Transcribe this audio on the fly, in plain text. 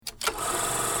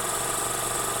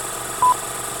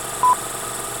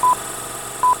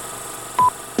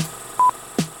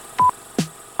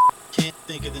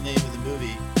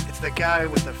that guy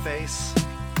with the face?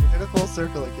 We did a full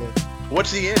circle again.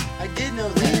 What's he in? I did know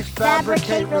that.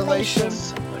 Fabricate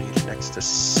relations. Somebody next to For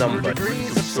somebody.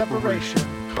 degrees of separation.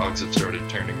 Cogs have started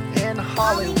turning. In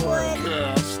Hollywood.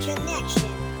 Cast Connection.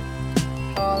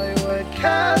 Hollywood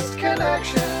Cast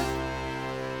Connection.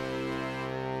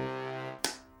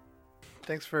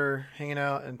 Thanks for hanging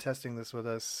out and testing this with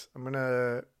us. I'm going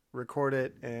to record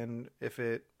it, and if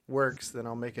it works, then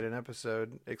I'll make it an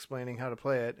episode explaining how to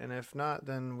play it. And if not,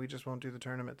 then we just won't do the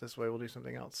tournament this way. We'll do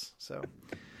something else. So,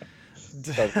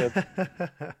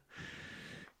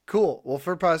 cool. Well,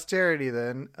 for posterity,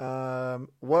 then,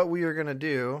 what we are going to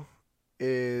do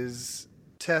is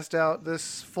test out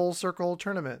this full circle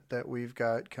tournament that we've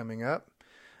got coming up.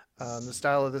 The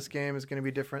style of this game is going to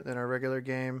be different than our regular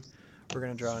game. We're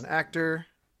going to draw an actor.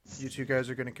 You two guys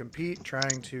are going to compete,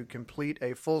 trying to complete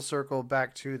a full circle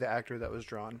back to the actor that was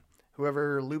drawn.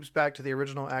 Whoever loops back to the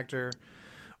original actor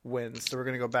wins. So we're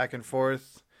going to go back and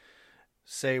forth.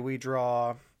 Say we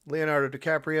draw Leonardo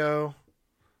DiCaprio.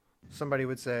 Somebody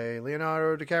would say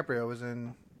Leonardo DiCaprio was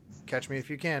in Catch Me If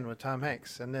You Can with Tom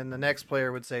Hanks. And then the next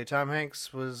player would say Tom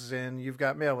Hanks was in You've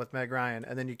Got Mail with Meg Ryan.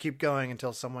 And then you keep going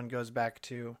until someone goes back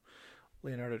to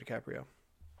Leonardo DiCaprio.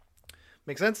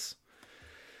 Make sense?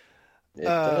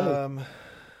 Good.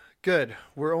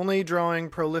 We're only drawing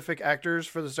prolific actors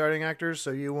for the starting actors,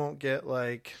 so you won't get,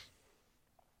 like,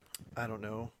 I don't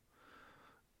know,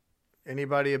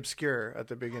 anybody obscure at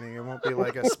the beginning. It won't be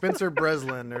like a Spencer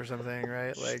Breslin or something,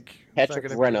 right? Like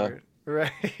Patrick Renna. Right.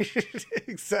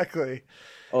 Exactly.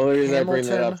 Only reason I bring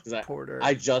that up Hamilton is Porter.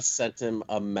 I just sent him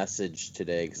a message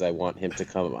today because I want him to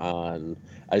come on.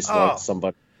 I just want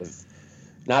somebody with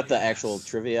not the actual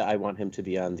trivia. I want him to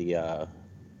be on the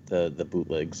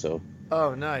bootleg. So.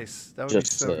 Oh, nice. That would be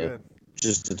so good.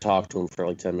 Just to talk to him for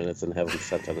like 10 minutes and have him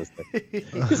sent on his thing.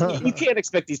 Because you can't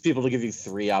expect these people to give you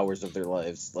 3 hours of their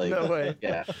lives. Like, no way.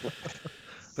 Yeah.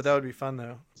 But that would be fun,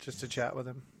 though, just to chat with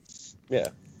him. Yeah.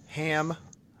 Ham,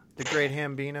 the great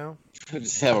Hambino.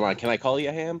 Just have him on. Can I call you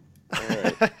a ham? All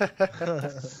right.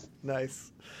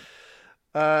 Nice.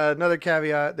 Another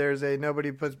caveat, there's a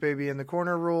nobody puts baby in the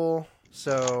corner rule.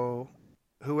 So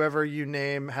whoever you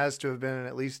name has to have been in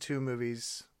at least 2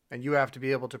 movies. And you have to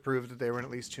be able to prove that they were in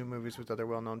at least 2 movies with other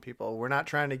well-known people. We're not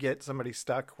trying to get somebody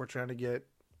stuck. We're trying to get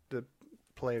the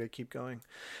play to keep going.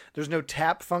 There's no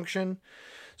tap function.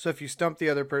 So if you stump the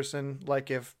other person,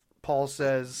 like if Paul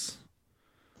says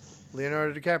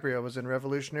Leonardo DiCaprio was in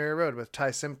Revolutionary Road with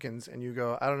Ty Simpkins, and you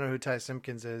go, I don't know who Ty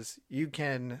Simpkins is, you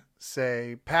can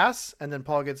say pass, and then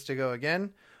Paul gets to go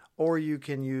again. Or you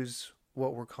can use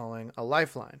what we're calling a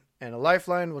lifeline. And a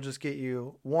lifeline will just get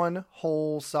you 1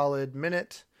 whole solid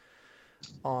minute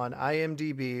on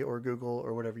IMDb or Google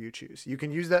or whatever you choose. You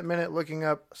can use that minute looking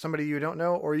up somebody you don't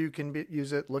know, or you can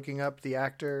use it looking up the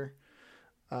actor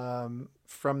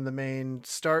from the main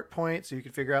start point, so you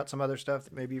can figure out some other stuff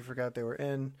that maybe you forgot they were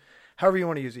in. However you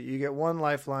want to use it. You get 1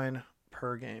 lifeline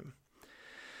per game.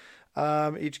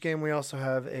 Each game we also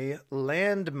have a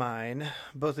landmine.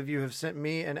 Both of you have sent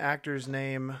me an actor's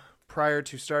name prior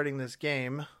to starting this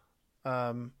game.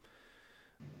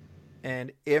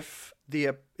 And if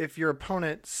your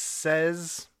opponent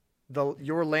says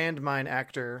your landmine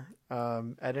actor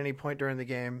at any point during the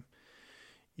game,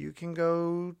 you can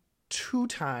go 2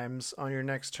 times on your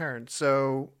next turn.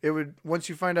 So once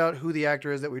you find out who the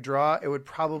actor is that we draw, it would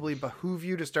probably behoove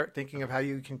you to start thinking of how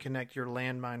you can connect your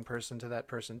landmine person to that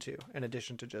person too, in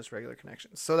addition to just regular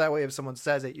connections. So that way, if someone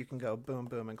says it, you can go boom,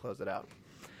 boom, and close it out.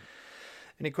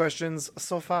 Any questions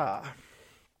so far?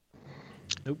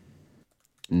 Nope.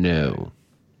 No.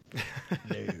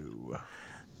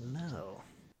 No.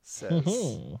 Says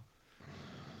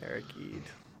Eric Eid.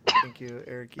 Thank you,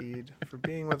 Eric Eid, for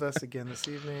being with us again this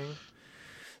evening.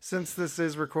 Since this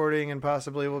is recording and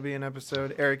possibly will be an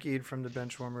episode, Eric Eid from the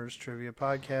Benchwarmers Trivia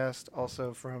Podcast,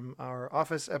 also from our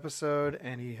Office episode,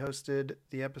 and he hosted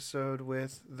the episode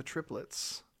with the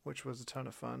Triplets, which was a ton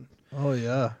of fun. Oh,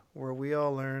 yeah. Where we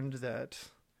all learned that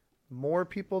more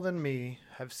people than me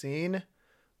have seen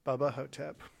Bubba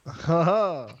Hotep.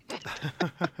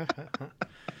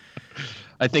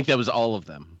 I think that was all of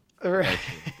them. Right.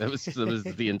 That was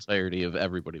the entirety of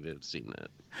everybody that had seen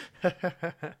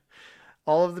that.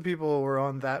 All of the people were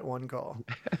on that one call.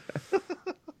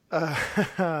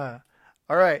 All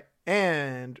right.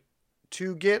 And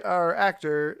to get our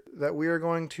actor that we are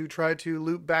going to try to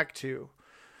loop back to,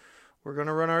 we're going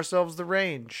to run ourselves the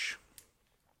range.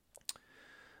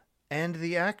 And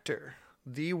the actor,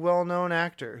 the well-known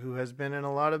actor who has been in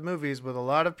a lot of movies with a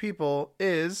lot of people,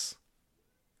 is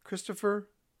Christopher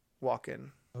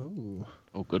Walken. Oh,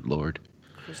 good Lord.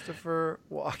 Christopher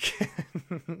Walken.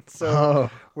 So Oh,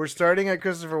 we're starting at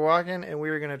Christopher Walken, and we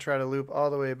are going to try to loop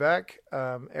all the way back.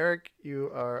 Eric,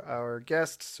 you are our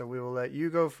guest, so we will let you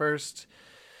go first.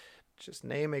 Just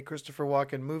name a Christopher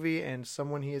Walken movie and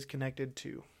someone he is connected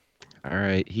to. All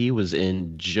right. He was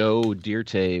in Joe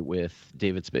Dirt with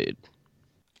David Spade.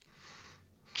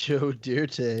 Joe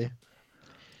Dirt.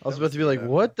 I was That about to be like, the-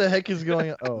 what the heck is going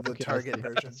on? Oh, the okay, Target I see.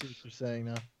 version. I see what you're saying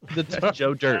now. The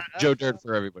Joe Dirt. Joe Dirt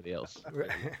for everybody else.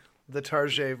 The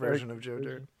Target version of Joe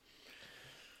Dirt.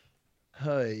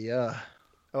 Oh, yeah.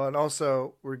 Oh, and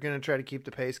also, we're going to try to keep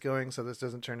the pace going so this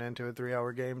doesn't turn into a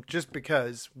 3-hour game, just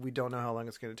because we don't know how long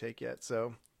it's going to take yet.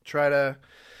 So try to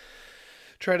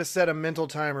set a mental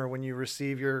timer when you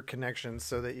receive your connections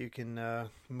so that you can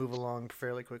move along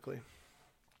fairly quickly.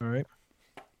 All right.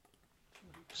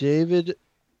 David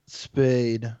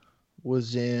Spade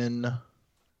was in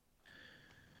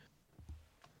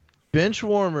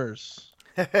Benchwarmers.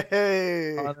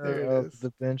 Hey, Honor there it of is.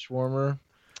 the Benchwarmer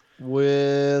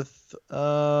with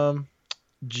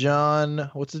John.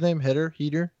 What's his name? Heater.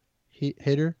 Yes.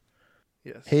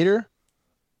 Hater.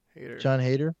 Hater. John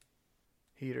Hater.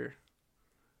 Heater.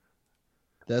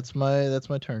 That's my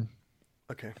turn.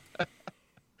 Okay.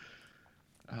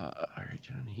 All right.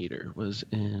 John Heater was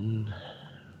in.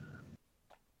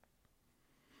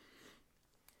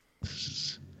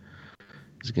 This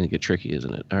is going to get tricky,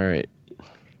 isn't it? All right.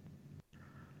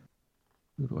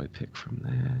 Who do I pick from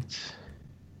that?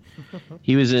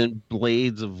 He was in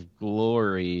Blades of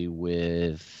Glory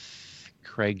with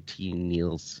Craig T.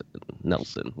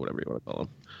 Nelson, whatever you want to call him.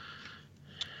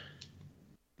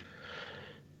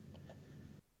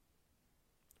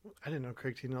 I didn't know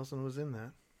Craig T. Nelson was in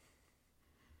that.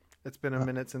 It's been a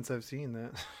minute since I've seen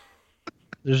that.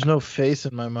 There's no face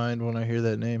in my mind when I hear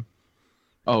that name.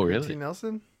 Oh, Craig T. really?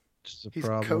 Nelson? Just a He's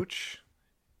problem. coach.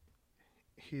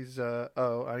 He's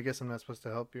oh, I guess I'm not supposed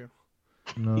to help you.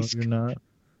 No, He's you're not.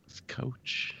 He's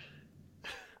coach.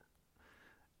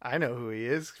 I know who he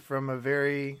is from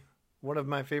one of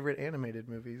my favorite animated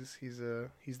movies. He's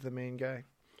the main guy.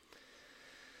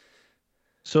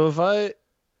 So if I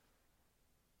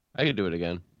I could do it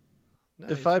again. No,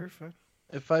 If he's I- very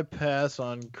fine. pass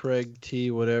on Craig T.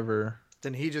 whatever,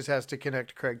 Then he just has to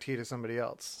connect Craig T to somebody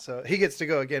else. So he gets to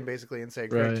go again basically and say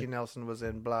Craig Right. T. Nelson was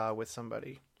in blah with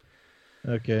somebody.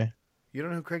 okay. You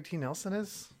don't know who Craig T. Nelson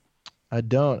is? I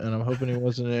don't, and I'm hoping he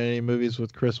wasn't in any movies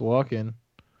with Chris Walken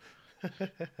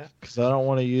because I don't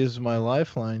want to use my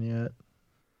lifeline yet.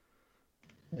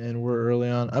 And we're early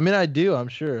on. I mean, I do. I'm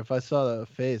sure if I saw that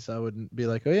face, I wouldn't be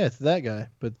like, "Oh yeah, it's that guy."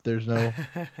 But there's no.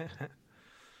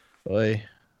 Boy.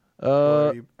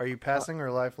 Well, are you passing or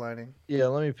lifelining? Yeah.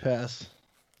 Let me pass.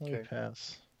 Let me Okay.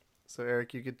 pass. So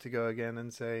Eric, you get to go again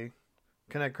and say,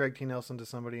 connect Craig T. Nelson to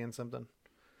somebody and something.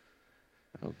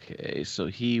 Okay, so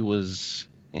he was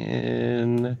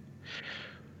in.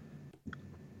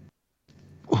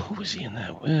 Who was he in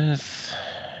that with?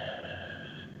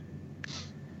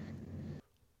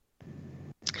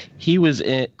 He was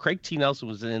in. Craig T. Nelson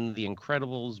was in The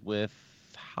Incredibles with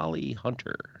Holly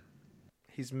Hunter.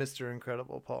 He's Mr.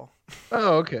 Incredible, Paul.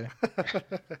 Oh, okay.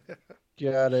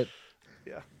 Got it.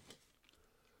 Yeah.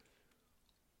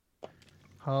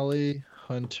 Holly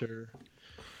Hunter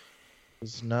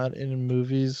was not in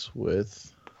movies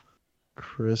with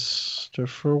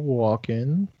Christopher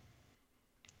Walken,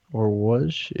 or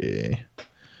was she?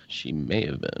 She may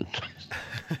have been.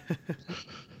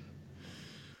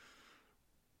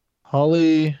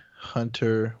 Holly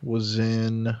Hunter was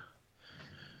in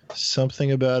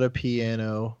something about a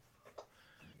piano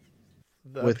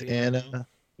The with piano.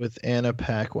 Anna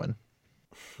Paquin.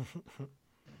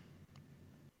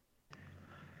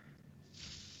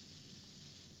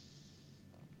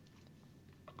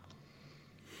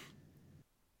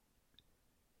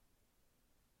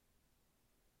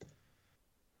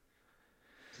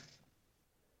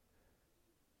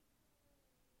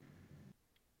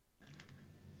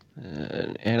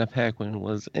 And Anna Paquin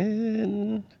was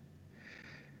in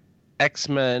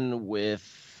X-Men with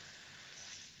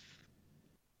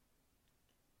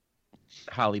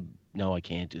Holly. No, I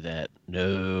can't do that.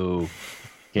 No,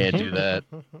 can't do that.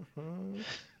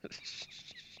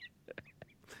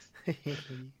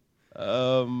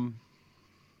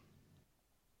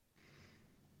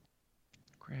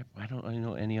 Crap. I don't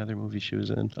know any other movie she was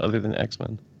in other than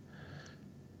X-Men.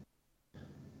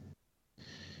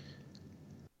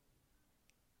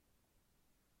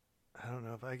 I don't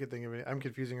know if I could think of it. I'm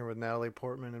confusing her with Natalie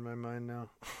Portman in my mind now.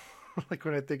 Like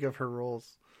when I think of her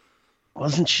roles.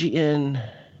 Wasn't she in?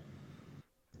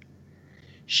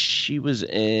 She was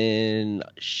in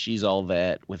She's All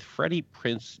That with Freddie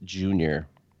Prinze Jr.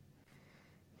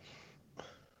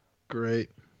 great.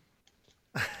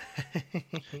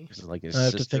 This is like his I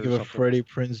have to sister think or of a something. Freddie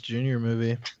Prinze Jr.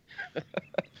 movie.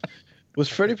 Was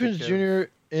Freddie think Prinze of-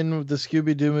 Jr. in the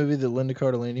Scooby Doo movie that Linda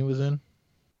Cardellini was in?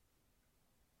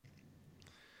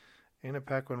 Anna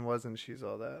Paquin wasn't She's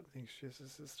All That. I think she's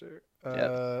his sister.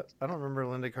 Yeah. I don't remember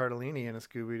Linda Cardellini in a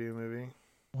Scooby-Doo movie.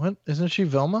 What? Isn't she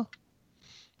Velma?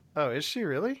 Oh, is she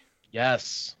really?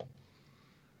 Yes.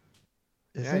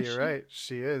 Yeah, Isn't you're she? right.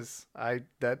 She is.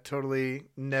 That totally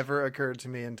never occurred to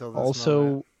me until this Also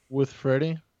moment. with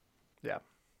Freddie? Yeah.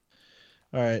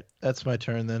 All right, that's my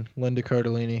turn then. Linda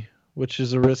Cardellini, which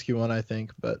is a risky one, I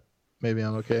think, but maybe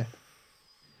I'm okay.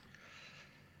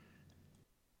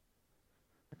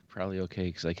 Probably okay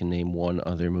because I can name one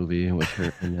other movie with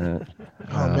her in that.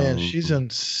 Oh man, Um, she's in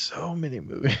so many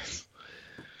movies.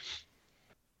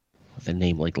 with a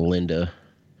name like Linda.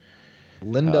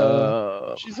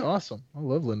 Linda, she's awesome. I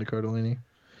love Linda Cardellini.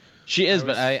 She is, I but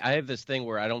was- I have this thing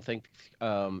where I don't think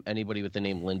anybody with the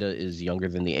name Linda is younger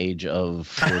than the age of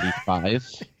 45.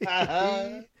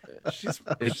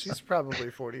 She's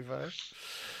probably 45.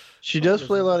 She Oh, does doesn't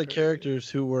play a lot of matter. characters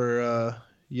who were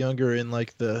younger in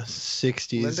like the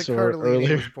 60s Linda or Cardellini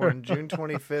earlier. was born June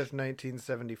 25th,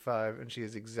 1975, and she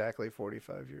is exactly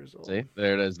 45 years old. See,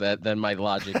 there it is. Then my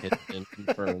logic has been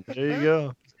confirmed. There you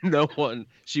go. No one.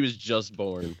 She was just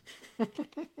born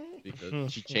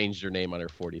because she changed her name on her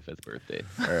 45th birthday.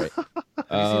 All right. Have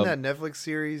you seen that Netflix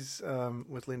series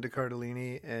with Linda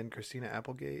Cardellini and Christina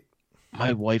Applegate?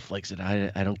 My wife likes it.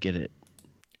 I don't get it.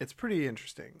 It's pretty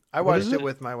interesting. I What is watched it it?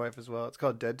 with my wife as well. It's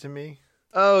called Dead to Me,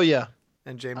 Oh yeah,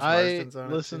 and James I Marsden's on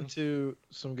listened it too.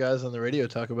 to some guys on the radio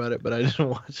talk about it, but I didn't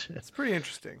watch It's pretty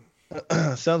interesting.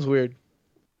 it. Sounds weird.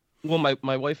 Well,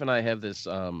 my wife and I have this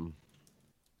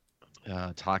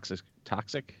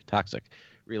toxic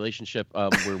relationship where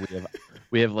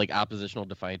we have like oppositional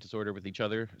defiant disorder with each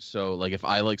other. So like if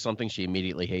I like something, she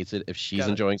immediately hates it. If she's Got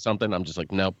it. enjoying something, I'm just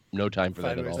like, nope, no time for that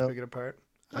Find at ways all. to pick it apart.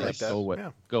 I Yeah, like that. Go away.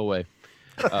 Yeah. Go away.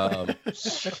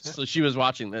 So she was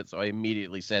watching that, so I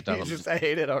immediately sat down. I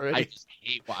hate it I already. just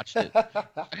hate watching it. Yep. I'm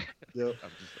just like,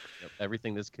 yep,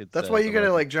 everything this kid That's says, why you I'm gotta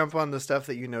like, like jump on the stuff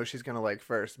that you know she's gonna like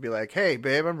first. Be like, hey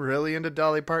babe, I'm really into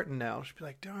Dolly Parton now. She'll be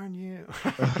like, darn you.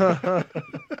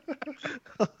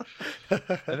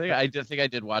 I think I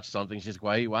did watch something. She's like,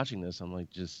 why are you watching this? I'm like,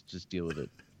 just deal with it.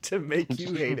 To make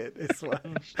you hate it is why.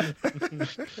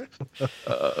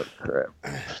 Oh crap!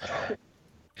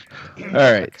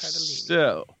 All right, Cardellini.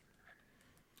 so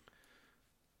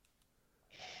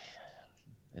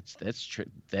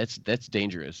that's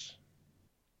dangerous.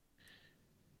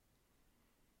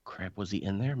 Crap, was he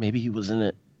in there? Maybe he was in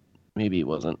it. Maybe he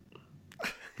wasn't.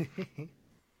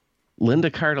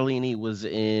 Linda Cardellini was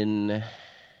in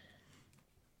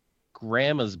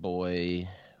Grandma's Boy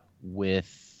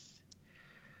with.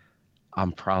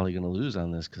 I'm probably gonna lose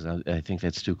on this because I think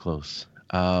that's too close.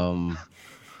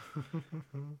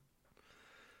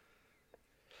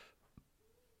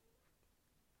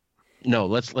 No,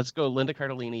 let's go Linda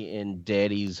Cardellini in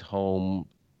Daddy's Home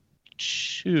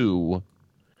 2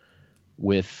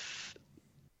 with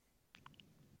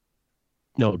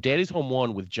Daddy's Home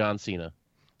 1 with John Cena.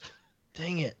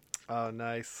 Dang it. Oh,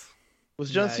 nice.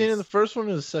 Was John Cena in the Nice. first one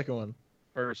or the second one?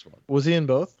 First one. Was he in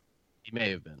both? He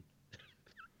may have been.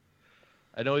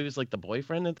 I know he was like the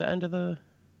boyfriend at the end of the.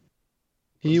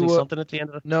 He was was something at the end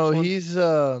of the. no. first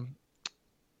one?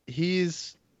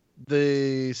 He's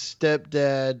the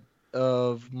stepdad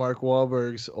of Mark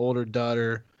Wahlberg's older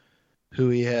daughter, who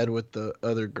he had with the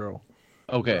other girl.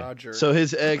 Okay. Roger. So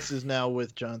his ex is now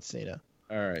with John Cena.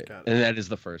 All right. Got it. And that is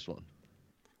the first one.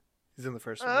 He's in the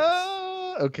first one.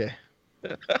 Okay.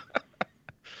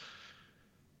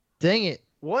 Dang it!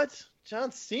 What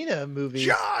John Cena movie?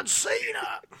 John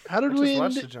Cena. How I did just we?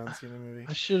 watched End a John Cena movie.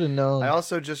 I should have known. I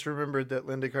also just remembered that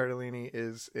Linda Cardellini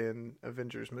is in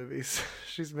Avengers movies.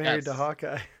 She's married to Yes.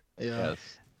 Hawkeye. Yeah. Yes.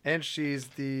 And she's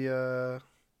the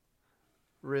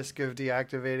risk of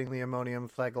deactivating the ammonium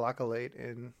thioglycolate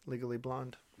in Legally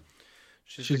Blonde.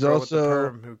 She's She's the girl with the also-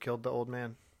 perm who killed the old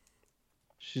man.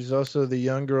 She's also the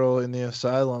young girl in the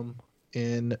asylum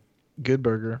in Good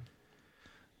Burger.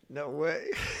 No way.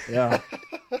 Yeah.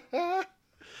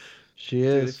 She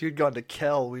Dude, is. if you'd gone to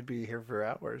Kel, we'd be here for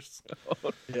hours.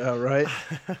 Yeah, right.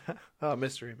 Oh,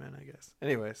 Mystery Man, I guess.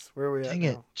 Anyways, where are we at Dang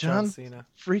it, now? John- Cena.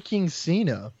 Freaking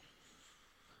Cena.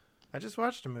 I just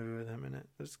watched a movie with him in it.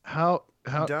 It was How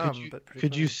Dumb, could you but pretty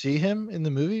could you funny. see him in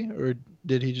the movie or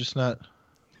did he just not?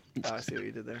 Oh, I see what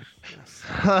you did there. Yes.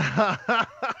 uh,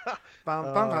 Bum,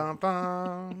 bum,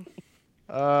 bum,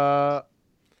 bum.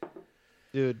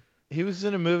 dude, he was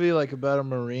in a movie like about a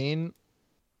marine.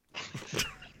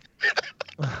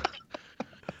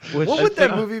 Which What I would that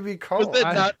think- movie be called? Was that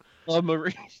I- not a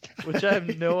Marine? Which I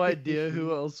have no idea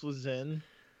who else was in.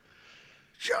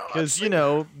 John Because, you Cena.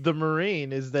 know, The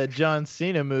Marine is that John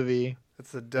Cena movie.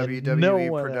 It's a and WWE no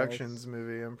one Productions else.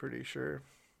 movie. I'm pretty sure.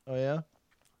 Oh, yeah?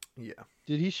 Yeah.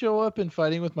 Did he show up in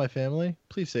Fighting with My Family?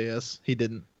 Please say yes. He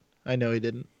didn't. I know he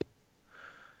didn't.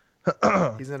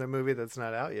 He's in a movie that's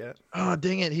not out yet. Oh,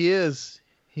 dang it. He is.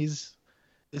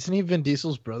 Isn't he Vin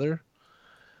Diesel's brother?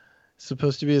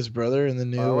 Supposed to be his brother in the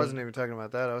new. Oh, I wasn't even talking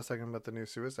about that. I was talking about the new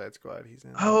Suicide Squad. He's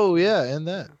in. Oh, yeah, and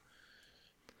that.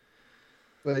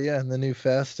 But yeah, and the new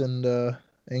Fast and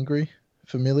Angry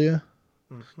Familia.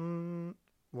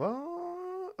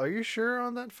 Well, are you sure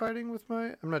on that Fighting with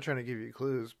My? I'm not trying to give you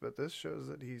clues, but this shows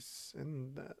that he's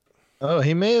in that. Oh,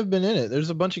 he may have been in it.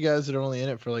 There's a bunch of guys that are only in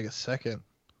it for like a second.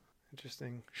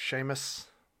 Interesting. Seamus.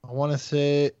 I want to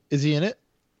say, is he in it?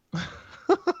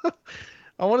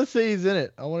 I want to say he's in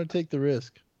it. I want to take the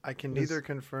risk. I can This- neither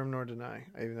confirm nor deny,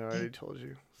 even though I already told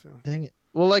you. So Dang it.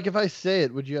 Well, like if I say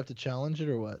it, would you have to challenge it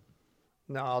or what?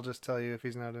 no, I'll just tell you if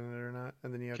he's not in it or not,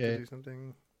 and then you have Okay. to do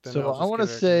something. Then So I'll I just want to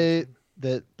give a say recommendation.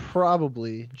 that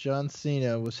probably John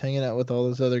Cena was hanging out with all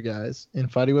those other guys in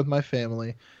Fighting with My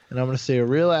Family, and I'm going to say a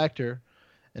real actor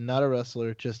and not a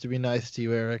wrestler, just to be nice to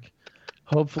you, Eric.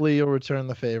 Hopefully you'll return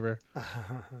the favor. I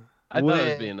thought it When-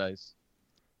 was being nice.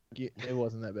 It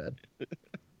wasn't that bad.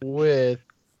 With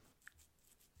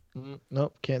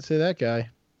nope, can't say that guy.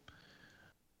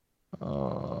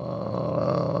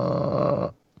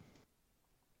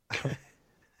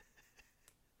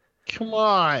 Come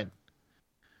on.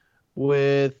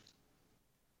 With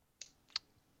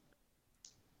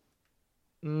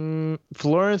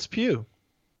Florence Pugh.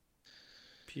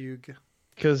 Pug.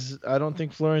 Because I don't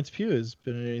think Florence Pugh has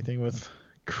been in anything with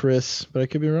Chris, but I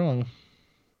could be wrong.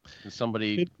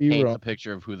 Somebody Could be paint wrong. a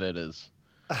picture of who that is.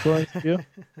 Florence Pugh?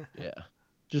 Yeah.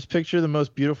 Just picture the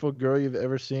most beautiful girl you've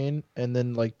ever seen and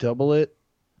then like double it.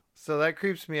 So that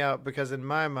creeps me out because in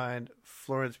my mind,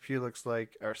 Florence Pugh looks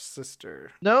like our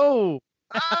sister. No.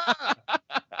 Ah!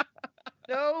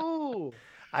 No.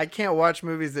 I can't watch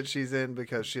movies that she's in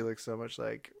because she looks so much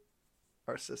like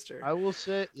our sister. I will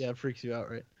say, yeah, it freaks you out,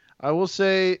 right? I will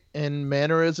say in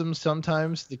mannerisms,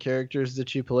 sometimes the characters that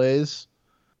she plays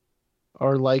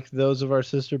are like those of our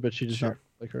sister, but she does Sure. not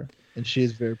look like her. And she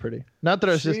is very pretty. Not that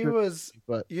our She sister, was,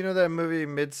 but you know that movie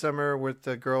Midsummer with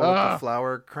the girl with Ah. the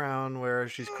flower crown where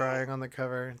she's crying on the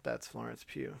cover? That's Florence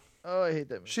Pugh. oh, I hate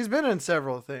that movie. She's been in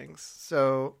several things.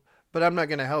 So, but I'm not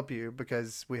going to help you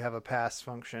because we have a pass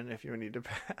function if you need to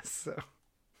pass. So,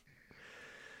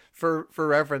 for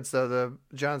reference though, the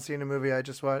John Cena movie I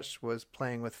just watched was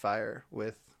Playing with Fire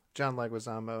with John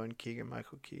Leguizamo and Keegan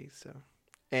Michael Key. So,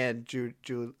 and Judy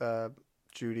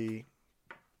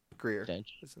Greer Dench.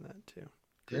 is in that too.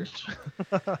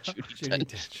 Judi Judy Dench.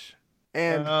 Dench.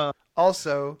 And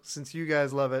also, since you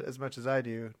guys love it as much as I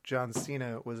do, John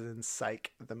Cena was in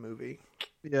Psych, the movie.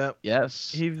 Yeah.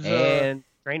 Yes. He's, and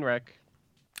Trainwreck.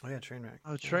 Oh yeah, Trainwreck.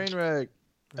 Oh, Trainwreck,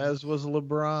 as was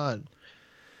LeBron.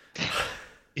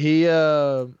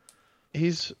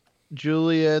 He's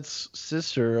Juliet's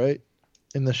sister, right?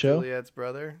 In the show? Juliet's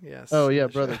brother. Yes. Oh, yeah, in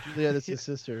the brother. show. Juliet is his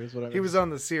sister, is what I mean. He was on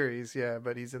the series, yeah,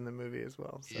 but he's in the movie as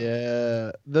well. So.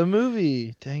 Yeah. The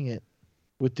movie, dang it.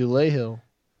 With Hill.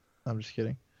 I'm just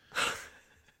kidding.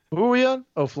 Who are we on?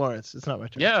 Oh, Florence. It's not my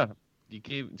turn. Yeah.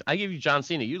 I gave you John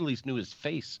Cena. You at least knew his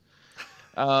face.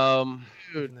 Even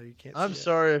though you can't I'm see it.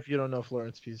 sorry if you don't know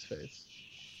Florence Pugh's face.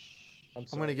 I'm I'm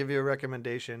sorry. going to give you a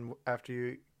recommendation after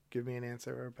you give me an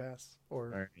answer or a pass. Or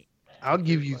All right. I'll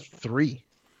give you 3.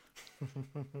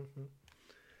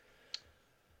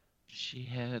 She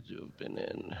had to have been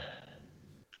in.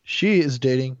 She is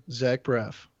dating Zach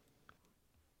Braff.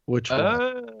 Which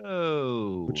one?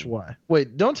 Oh. Which why?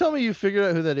 Wait, don't tell me you figured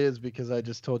out who that is because I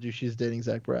just told you she's dating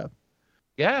Zach Braff.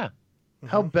 Yeah.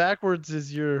 How backwards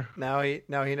is your now he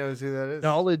knows who that is.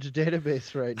 knowledge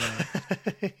database right now?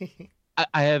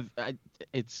 I have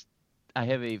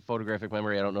a photographic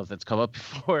memory. I don't know if that's come up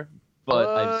before, but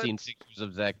I've What? seen pictures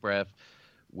of Zach Braff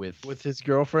with With his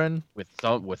girlfriend? with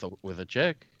a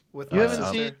chick. With You my haven't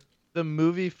sister. seen the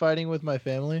movie Fighting with My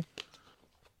Family?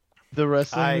 The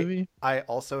wrestling movie? I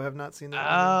also have not seen that.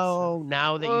 Oh,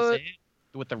 now that you What? say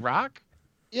it, with The Rock,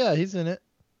 Yeah, he's in it.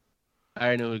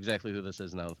 I know exactly who this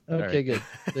is now. All Okay, right. good.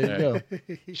 There you All go.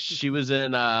 She was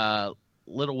in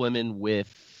Little Women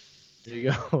with. There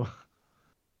you go.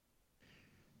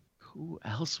 Who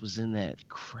else was in that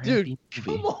crappy Dude, movie?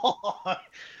 come on.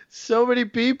 So many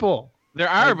people. There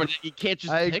are, but you can't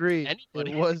just. I pick agree.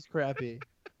 Anybody. It was crappy.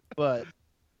 But,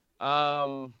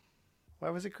 Um. Why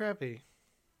was it crappy?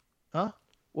 well,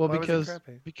 Why was it because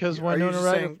crappy? because Are you Winona just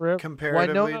Ryder saying forever. comparatively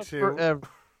Winona to- forever.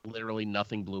 literally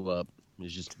nothing blew up. It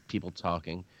was just people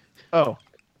talking. Oh,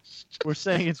 we're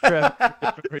saying it's crap for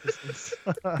different reasons.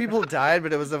 People died,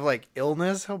 but it was of like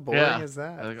illness. How boring is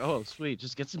that? Like, oh, sweet,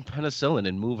 just get some penicillin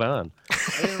and move on.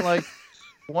 I didn't like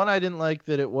one. I didn't like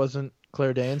that it wasn't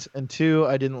Claire Danes, and two,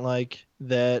 I didn't like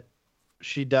that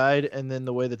she died, and then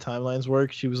the way the timelines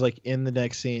work, she was like in the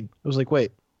next scene. I was like,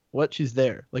 wait, what? She's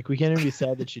there. Like, we can't even be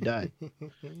sad that she died.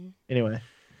 Anyway.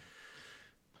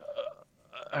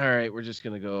 All right, we're just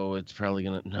gonna go. It's probably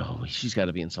gonna. No, she's got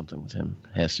to be in something with him.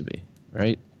 Has to be,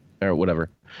 right? Or whatever.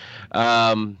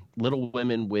 Little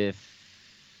Women with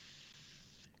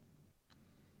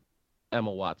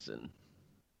Emma Watson.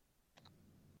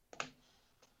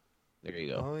 There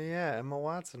you go. Oh yeah, Emma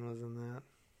Watson was in that.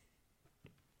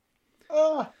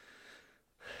 I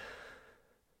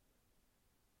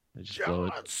just blow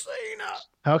it. John Cena.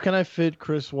 How can I fit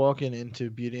Chris Walken into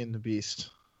Beauty and the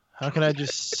Beast? How can I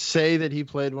just say that he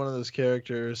played one of those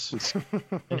characters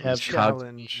and have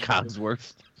challenge?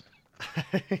 Cogsworth.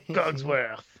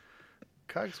 Cogsworth?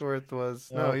 Cogsworth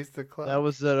was No, he's the club. That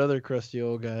was that other crusty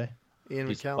old guy, Ian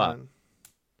He's McKellen.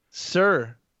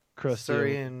 Sir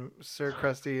Crusty. Sir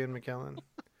Krusty Ian McKellen.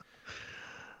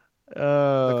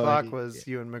 The The clock was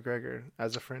Ewan McGregor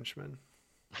as a Frenchman.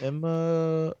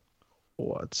 Emma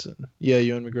Watson. Yeah,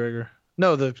 Ewan McGregor.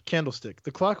 No, the candlestick.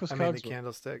 The clock was I mean the Cogsworth.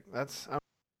 candlestick. That's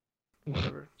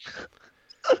whatever.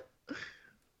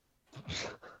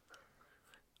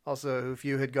 Also, if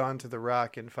you had gone to the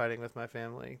Rock and Fighting with My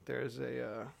Family, there's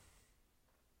a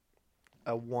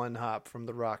one hop from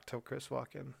the Rock to Chris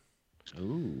Walken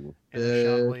Ooh. in a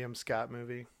Sean William Scott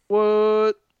movie.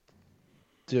 What?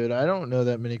 Dude, I don't know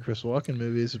that many Chris Walken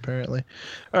movies, apparently.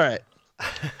 All right.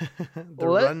 The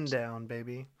Rundown,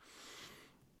 baby.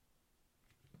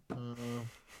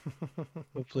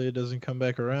 Hopefully it doesn't come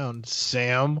back around.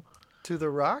 Sam? To the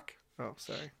Rock? Oh,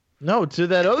 sorry. No, to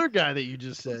that other guy that you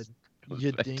just said.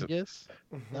 You dingus.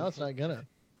 No, it's not gonna.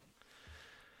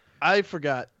 I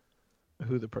forgot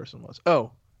who the person was.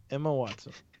 Oh, Emma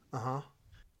Watson. Uh-huh.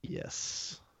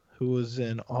 Yes. Who was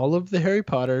in all of the Harry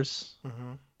Potters.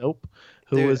 Mm-hmm. Nope.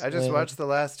 Who Dude, was I just in... watched the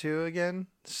last two again.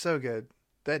 So good.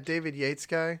 That David Yates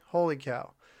guy, holy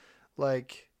cow.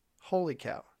 Like, holy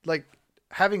cow. Like,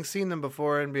 having seen them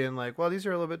before and being like, well, these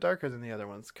are a little bit darker than the other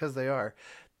ones, because they are.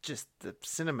 Just the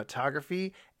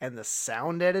cinematography and the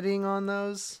sound editing on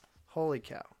those, holy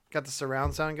cow. Got the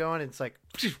surround sound going. It's like,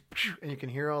 and you can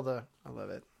hear all the, I love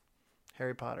it.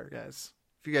 Harry Potter, guys.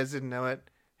 If you guys didn't know it,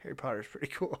 Harry Potter's pretty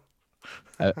cool.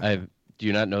 I do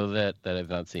you not know that I've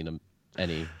not seen him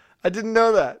any. I didn't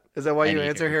know that. Is that why you Any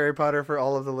answer Harry. Harry Potter for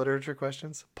all of the literature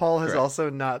questions? Paul has Correct. also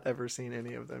not ever seen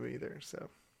any of them either. So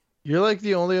You're like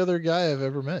the only other guy I've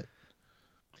ever met.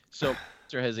 So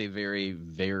sister has a very,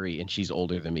 very, and she's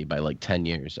older than me by like 10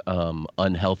 years,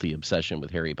 unhealthy obsession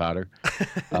with Harry Potter.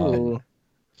 Ooh.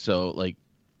 So like,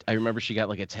 I remember she got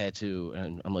like a tattoo,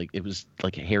 and I'm like, it was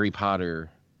like a Harry Potter,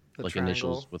 The like triangle.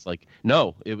 initials with like,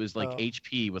 no, it was like Oh.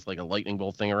 HP with like a lightning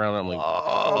bolt thing around it. I'm like,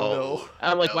 Oh,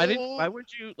 I'm like, why no.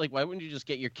 wouldn't you just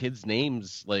get your kids'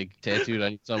 names like tattooed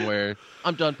on you somewhere?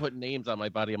 I'm done putting names on my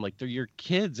body. I'm like, they're your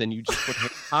kids, and you just put Harry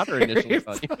Potter initials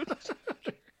on you.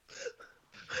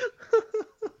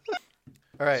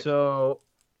 All right. So,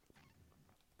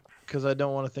 because I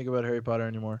don't want to think about Harry Potter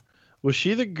anymore. Was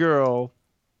she the girl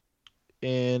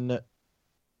in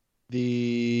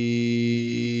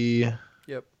the...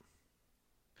 Yep.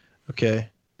 Okay.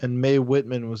 And Mae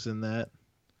Whitman was in that.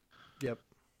 Yep.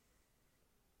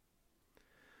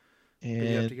 But you have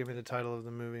And to give me the title of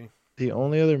the movie. the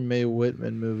only other Mae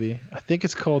Whitman movie, I think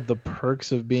it's called The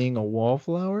Perks of Being a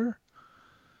Wallflower.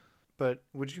 But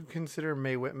would you consider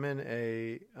Mae Whitman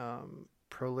a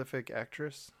prolific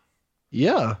actress?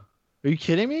 Yeah. Are you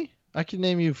kidding me? I can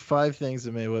name you 5 things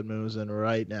that Mae Whitman was in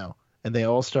right now. And they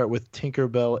all start with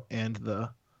Tinkerbell and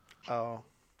the... Oh,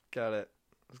 got it.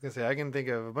 I was gonna say I can think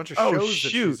of a bunch of Oh, shows that shoot.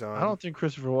 she's on. I don't think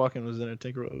Christopher Walken was in a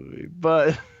Tinkerbell movie,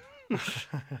 but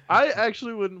I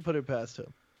actually wouldn't put it past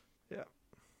him. Yeah.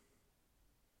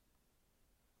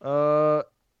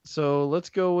 So let's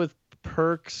go with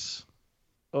Perks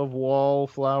of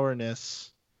Wallflowerness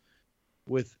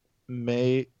with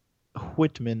Mae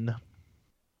Whitman.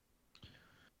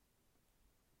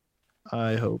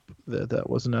 I hope that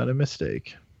was not a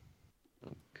mistake.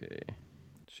 Okay.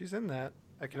 She's in that.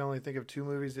 I can only think of 2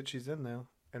 movies that she's in though,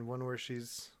 and one where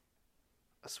she's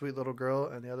a sweet little girl,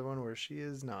 and the other one where she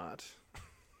is not.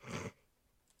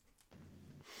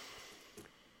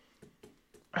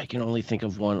 I can only think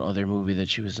of one other movie that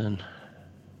she was in. Does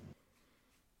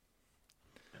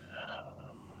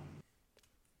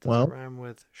Well- it rhyme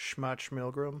with Schmach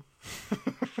Milgram?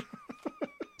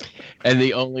 And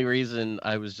the only reason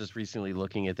I was just recently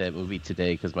looking at that movie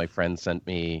today because my friend sent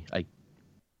me,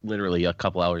 literally a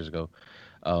couple hours ago.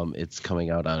 It's coming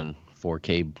out on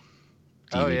 4K DVD.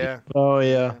 Oh yeah, Oh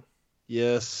yeah.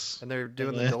 Yes. and they're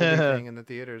doing the Dolby thing in the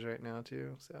theaters right now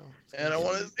too. So, And I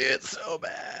want to see it so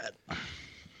bad.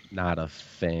 Not a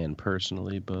fan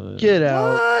personally, but Get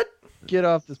out. what? Get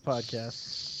off this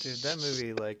podcast. Dude, that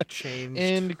movie like changed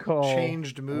End call.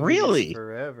 changed movies Really?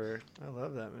 forever. I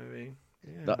love that movie.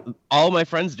 Yeah. all my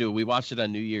friends do. We watched it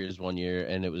on New Year's one year,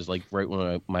 and it was like right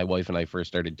when my wife and I first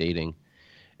started dating.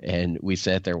 And we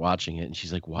sat there watching it, and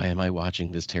she's like, "Why am I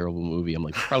watching this terrible movie?" I'm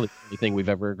like, "It's probably the only thing we've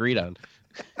ever agreed on."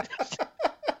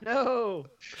 No.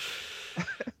 It's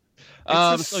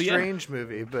a So yeah, strange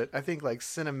movie, but I think like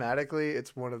cinematically,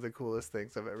 it's one of the coolest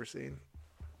things I've ever seen.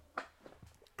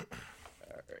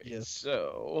 Yes.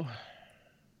 so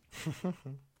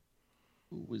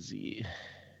who was he?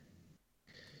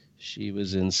 She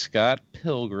was in Scott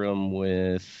Pilgrim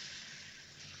with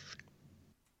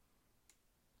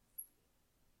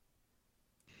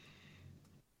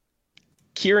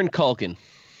Kieran Culkin.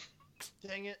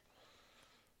 Dang it.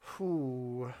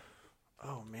 Ooh.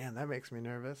 Oh man, that makes me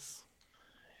nervous.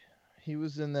 He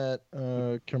was in that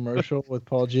commercial with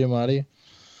Paul Giamatti.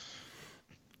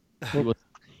 He was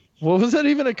What was that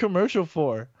even a commercial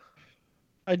for?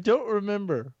 I don't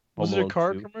remember. Was Home it a Alone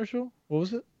car 2. commercial? What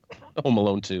was it? Home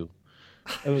Alone 2.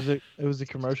 It was a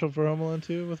commercial for Home Alone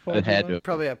 2 with Paul It had Giamatti? to.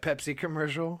 Probably a Pepsi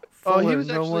commercial. Oh, he Fuller, was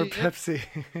no more actually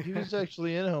Pepsi. He was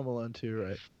actually in Home Alone 2,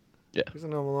 right? He was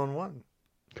in Home Alone 1.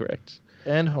 Correct.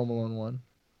 And Home Alone 1.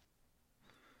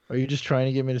 Are you just trying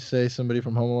to get me to say somebody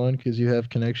from Home Alone because you have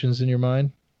connections in your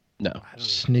mind? No. I don't know.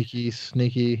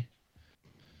 Sneaky.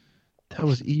 That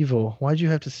was evil. Why'd you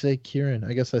have to say Kieran?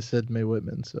 I guess I said Mae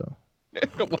Whitman, so.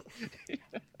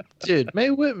 Dude, Mae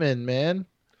Whitman, man.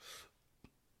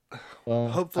 Well,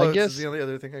 Hope I Floats guess is the only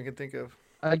other thing I can think of.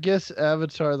 I guess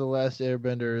Avatar: The Last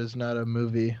Airbender is not a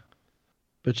movie,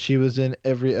 but she was in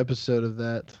every episode of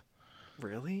that.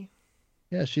 Really?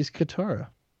 Yeah, she's Katara.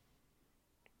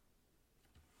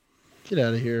 Get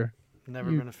out of here.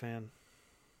 Never You- been a fan.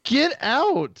 Get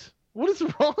out! What is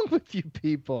wrong with you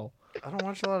people? I don't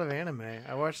watch a lot of anime.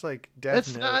 I watch like Death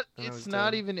It's Note. not. when I It's was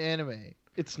not done. even anime.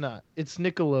 It's not. It's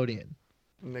Nickelodeon.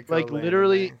 Nickelodeon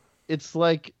literally- It's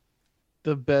like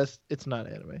the best. It's not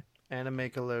anime.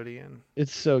 Animecolodian.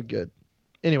 It's so good.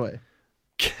 Anyway,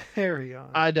 Carry on.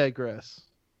 I digress.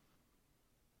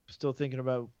 Still thinking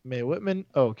about Mae Whitman.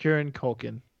 Oh, Kieran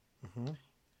Culkin, Mhm.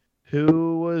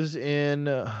 who was in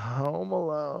Home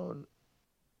Alone.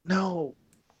 No.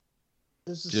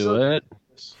 This is Do it.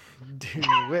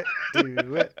 Do it.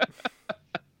 Do it.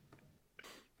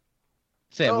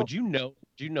 Sam, Oh. would you know?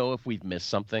 Do you know if we've missed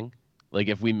something? Like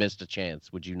if we missed a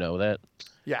chance, would you know that?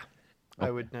 I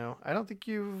would know. I don't think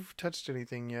you've touched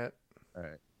anything yet. All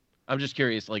right. I'm just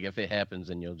curious, like if it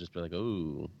happens, and you'll just be like,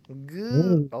 "Ooh."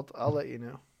 Good. I'll let you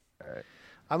know. All right.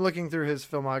 I'm looking through his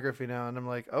filmography now, and I'm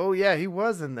like, oh yeah, he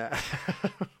was in that.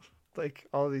 Like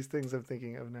all these things I'm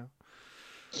thinking of now.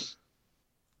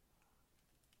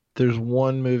 There's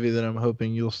one movie that I'm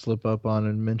hoping you'll slip up on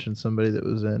and mention somebody that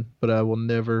was in, but I will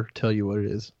never tell you what it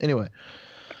is. Anyway.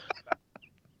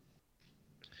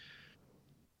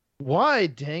 Why,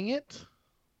 dang it?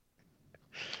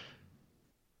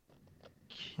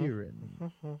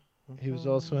 Kieran. He was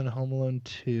also in Home Alone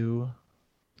 2,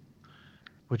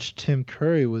 which Tim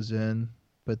Curry was in,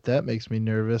 but that makes me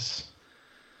nervous.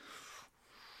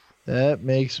 That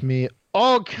makes me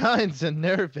all kinds of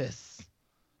nervous.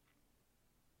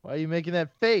 Why are you making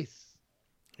that face?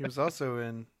 He was also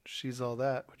in She's All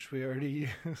That, which we already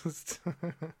used.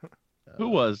 Who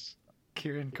was?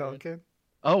 Kieran Culkin.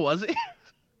 Oh, was he?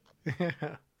 Yeah.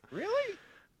 Really?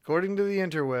 According to the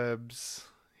interwebs,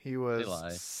 he They was lie.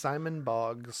 Simon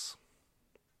Boggs.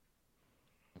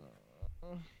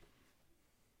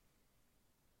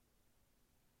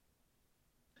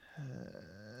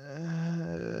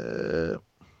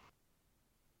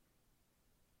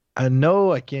 I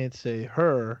know I can't say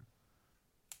her.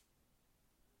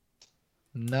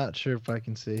 Not sure if I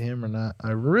can say him or not.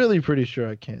 I'm really pretty sure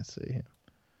I can't say him.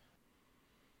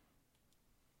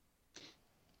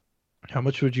 How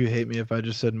much would you hate me if I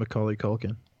just said Macaulay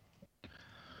Culkin?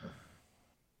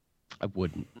 I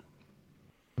wouldn't.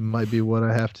 It might be what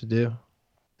I have to do.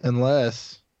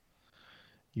 Unless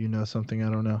you know something I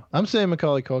don't know. I'm saying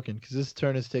Macaulay Culkin because this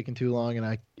turn is taking too long and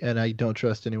I don't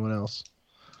trust anyone else.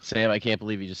 Sam, I can't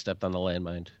believe you just stepped on the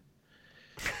landmine.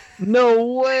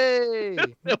 No way!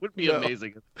 That would be No.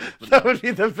 amazing. That would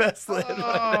be the best Oh,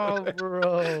 landmine.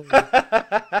 bro.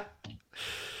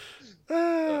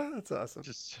 That's awesome.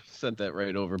 Just sent that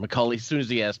right over. Macaulay, as soon as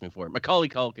he asked me for it. Macaulay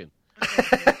Culkin.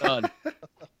 Done.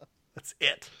 That's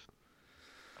it.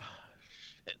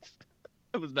 Shit.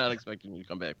 I was not expecting you to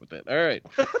come back with that. All right.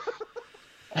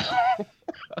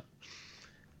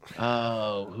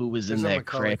 Oh, who was in There's a that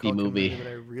Macaulay crappy Culkin movie? that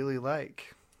I really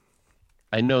like.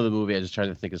 I know the movie. I just trying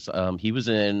to think of. He was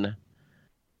in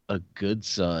A Good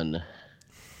Son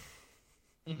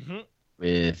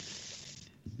with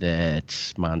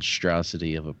that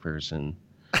monstrosity of a person.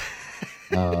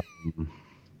 The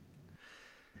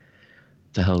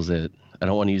hell's it? I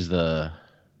don't want to use the.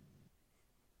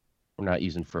 We're not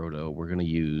using Frodo. We're gonna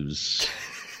use.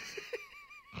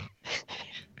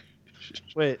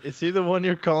 Wait, is he the one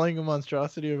you're calling a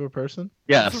monstrosity of a person?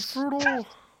 Yes. Frodo.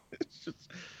 It's just,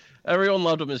 everyone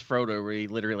loved him as Frodo, where he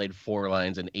literally had 4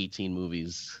 lines in 18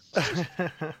 movies.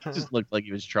 Just looked like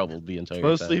he was troubled the entire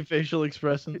Mostly time. facial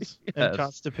expressions Yes. and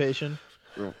constipation.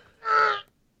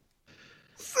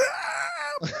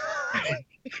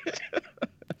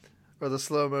 Or the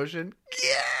slow motion.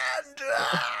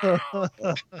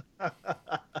 Gandalf!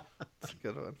 That's a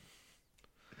good one.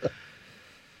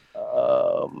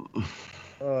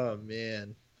 Oh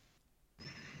man.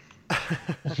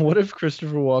 What if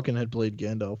Christopher Walken had played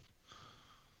Gandalf?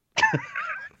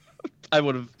 I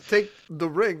would have. Take the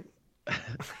ring.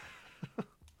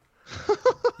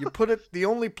 You put it the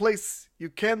only place you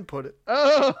can put it.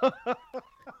 Oh.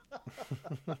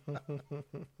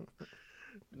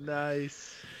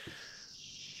 Nice.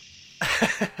 I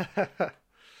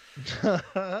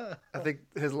think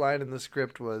his line in the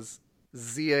script was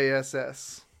ZASS.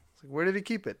 It's like, where did he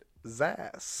keep it?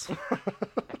 Zass.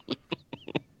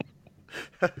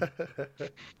 I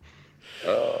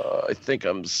think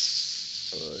I'm.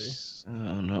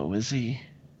 Oh no, is he?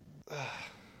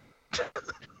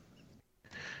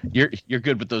 You're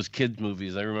good with those kids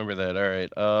movies. I remember that. All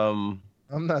right.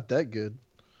 I'm not that good.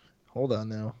 Hold on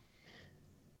now.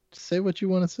 Say what you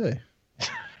want to say.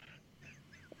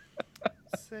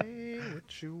 Say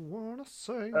what you want to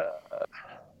say.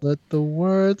 Let the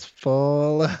words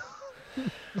fall.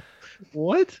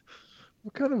 What?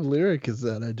 What kind of lyric is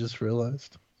that? I just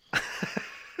realized.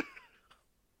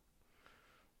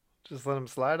 Just let him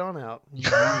slide on out. You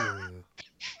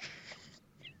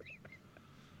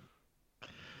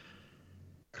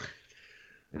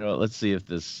know, let's see if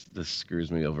this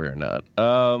screws me over or not.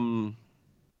 I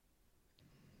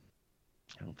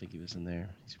don't think he was in there.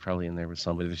 He's probably in there with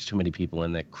somebody. There's too many people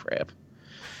in that crap.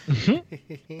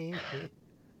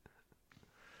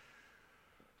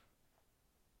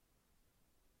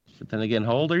 But then again,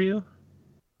 how old are you?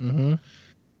 Mm-hmm.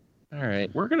 All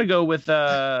right, we're gonna go with.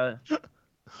 We're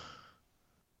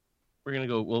gonna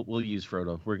go. We'll use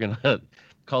Frodo. We're gonna.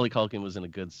 Macaulay Culkin was in A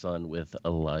Good Son with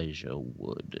Elijah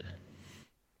Wood.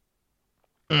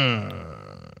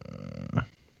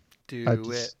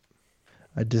 Do it.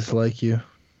 I dislike you.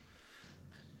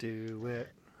 Do it.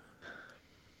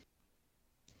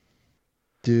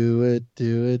 Do it,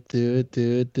 do it, do it,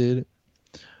 do it, do it.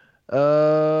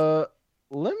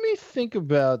 Let me think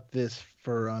about this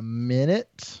for a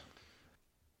minute.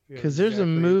 You got 'Cause there's a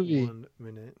movie- 1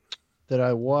 minute. That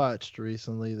I watched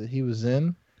recently that he was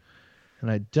in,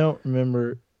 and I don't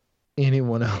remember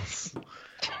anyone else.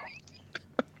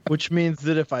 Which means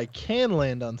that if I can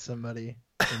land on somebody,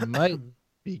 it might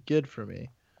be good for me.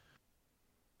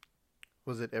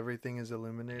 Was it Everything is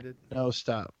Illuminated? No,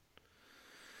 stop.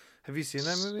 Have you seen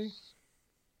that movie?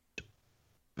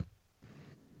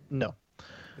 No.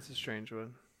 It's a strange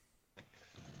one.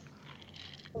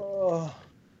 Oh.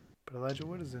 But Elijah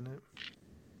Wood is in it.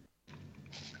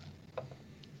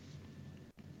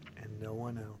 And no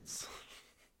one else.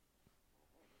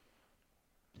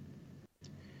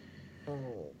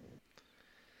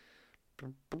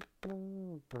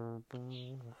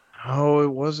 Oh, it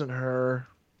wasn't her.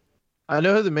 I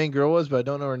know who the main girl was, but I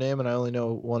don't know her name, and I only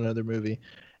know one other movie.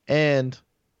 And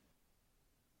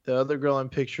the other girl I'm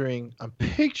picturing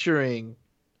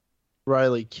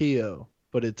Riley Keough,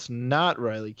 but it's not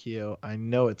Riley Keough. I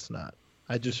know it's not.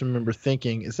 I just remember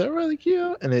thinking, is that Riley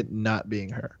Keough? And it not being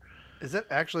her. Is that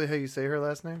actually how you say her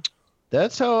last name?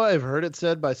 That's how I've heard it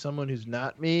said by someone who's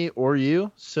not me or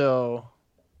you. So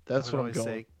that's I would what I'm always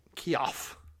going. say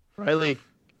Keough. Riley.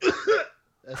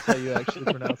 That's how you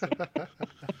actually pronounce it.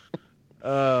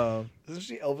 Isn't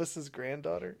she Elvis's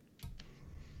granddaughter?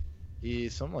 Yeah,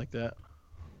 something like that.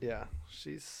 Yeah,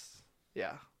 she's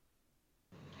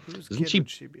Whose Isn't kid she- would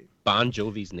she be? Bon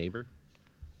Jovi's neighbor.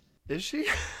 Is she?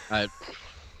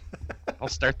 I'll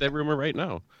start that rumor right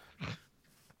now.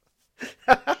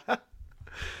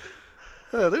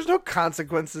 There's no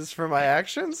consequences for my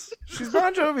actions. She's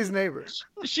Bon Jovi's neighbor. Is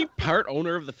she part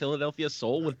owner of the Philadelphia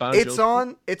Soul with Bon It's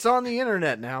Jovi? on the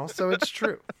internet now, so it's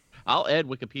true. I'll add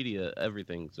Wikipedia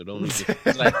everything, so don't need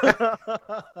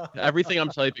everything I'm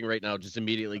typing right now just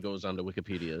immediately goes onto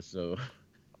Wikipedia. So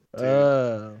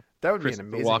That would be an Christopher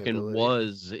amazing Walken ability.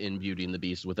 was in Beauty and the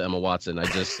Beast with Emma Watson. I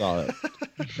just saw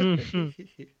it.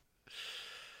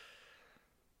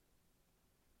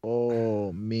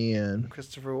 Oh man.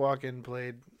 Christopher Walken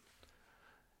played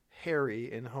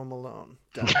Harry in Home Alone.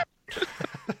 Done.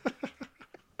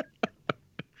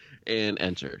 And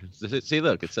enter. See,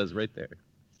 look, it says right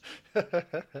there.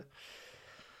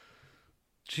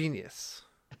 Genius.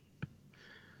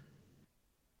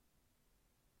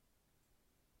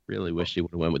 Really wish he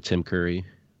would have went with Tim Curry.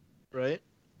 Right?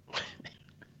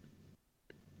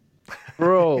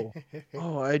 Bro.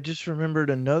 Oh, I just remembered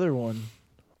another one.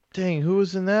 Dang, who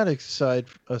was in that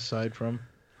aside from?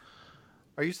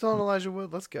 Are you still on Elijah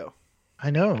Wood? Let's go.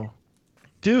 I know.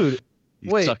 Dude,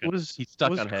 He's wait, stuck on- was he's stuck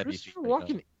was on Happy Christopher Feet right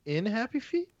Walken in Happy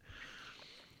Feet?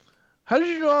 How did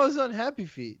you know I was on Happy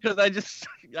Feet? Because I just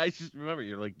remember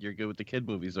you're good with the kid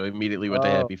movie, so I immediately went to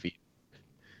Oh. Happy Feet.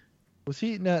 Was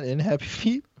he not in Happy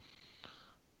Feet?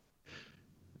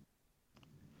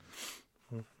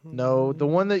 No, the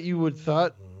one that you would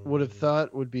have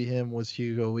thought would be him was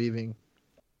Hugo Weaving.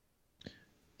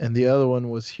 And the other one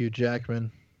was Hugh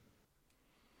Jackman.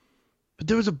 But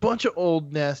there was a bunch of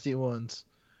old nasty ones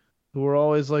who were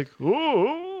always like,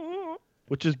 "Ooh,"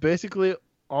 which is basically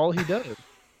all he does.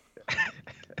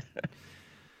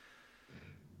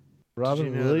 Robin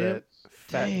Did you know Williams. that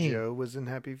Fat Dang. Joe was in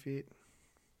Happy Feet?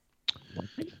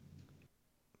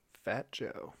 Fat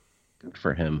Joe. Good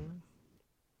for him.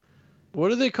 What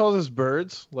do they call those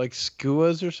birds? Like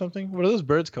skuas or something? What are those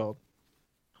birds called?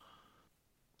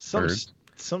 Birds?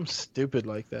 Some stupid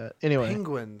like that. Anyway.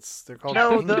 Penguins. They're called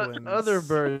No, penguins. the other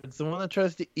birds, the one that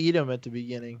tries to eat him at the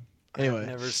beginning. Anyway, I've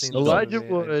never seen Elijah this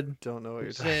movie. I Wood don't know what you're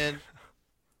was talking in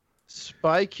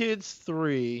Spy Kids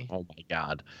 3 Oh my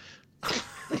God.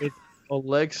 with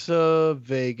Alexa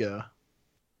Vega,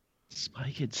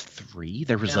 Spy Kids 3?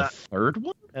 There was Yeah. a third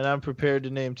one? and I'm prepared to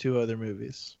name 2 other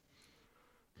movies.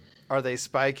 Are they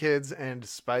Spy Kids and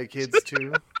Spy Kids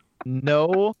 2?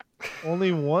 No,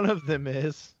 only one of them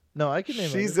is. No, I can name.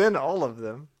 She's others. in all of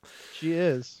them. She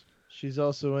is. She's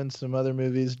also in some other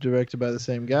movies directed by the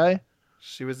same guy,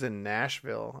 She was in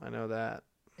Nashville. I know that.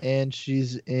 and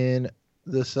she's in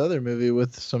this other movie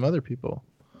with some other people.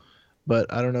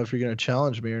 But I don't know if you're gonna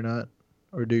challenge me or not,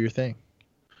 or do your thing.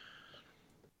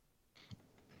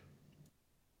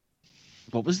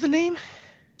 What was the name?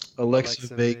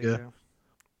 Alexa Vega.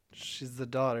 She's the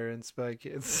daughter in Spy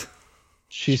Kids.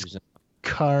 She's was in-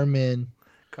 Carmen.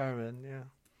 Carmen, yeah.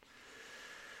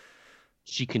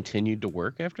 She continued to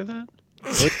work after that?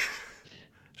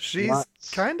 She's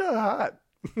Lots. kind of hot.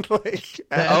 Like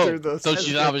after those. so she's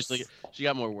movies. obviously she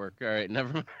got more work. All right,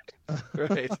 never mind.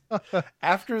 right.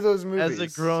 After those movies. As a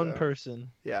grown so,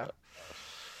 person. Yeah.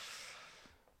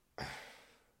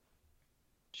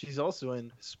 She's also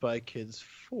in Spy Kids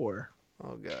 4.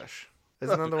 Oh gosh.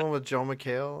 Isn't that the one with Joel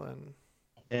McHale and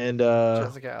And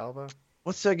Jessica Alba?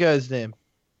 what's that guy's name?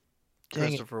 Dang it.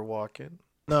 Christopher Walken.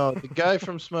 No, the guy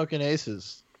from Smoking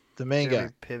Aces. The main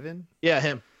Jeremy guy. Piven. Yeah,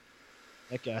 him.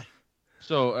 That guy.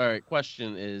 So, all right,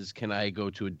 question is, can I go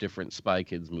to a different Spy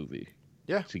Kids movie?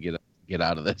 Yeah. To get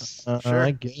out of this, Sure. I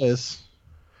guess.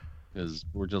 because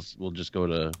we'll just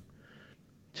go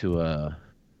to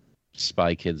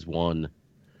Spy Kids 1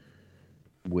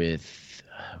 with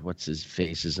what's his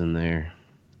face is in there?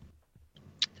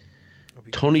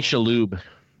 Tony Shalhoub.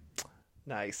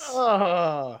 Nice.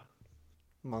 Ah,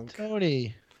 Monk.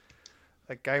 Tony.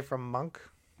 That guy from Monk.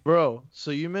 Bro,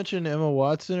 so you mentioned Emma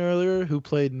Watson earlier, who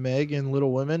played Meg in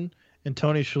Little Women, and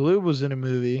Tony Shalhoub was in a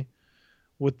movie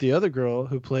with the other girl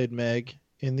who played Meg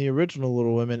in the original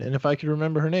Little Women. And if I could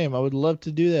remember her name, I would love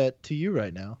to do that to you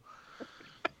right now.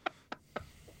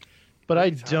 But I are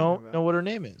you talking don't about? know what her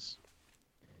name is.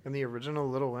 In the original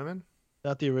Little Women.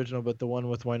 Not the original, but the one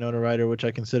with Winona Ryder, which I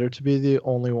consider to be the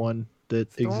only one that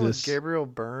It's the one with exists. Gabriel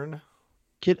Byrne.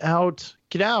 Get out.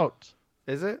 Get out.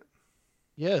 Is it?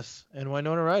 Yes, and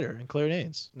Winona Ryder and Claire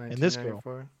Danes and this girl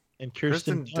 1994. and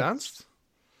Kirsten Dunst.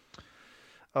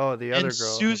 Oh, the other and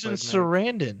girl. who Susan played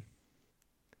Meg. Sarandon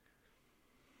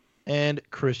and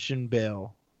Christian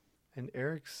Bale. And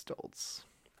Eric Stoltz.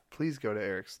 Please go to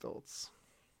Eric Stoltz.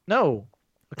 No,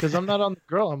 because I'm not on the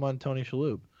girl. I'm on Tony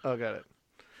Shalhoub. Oh, got it.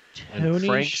 And Tony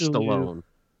Frank Shalhoub. Stallone.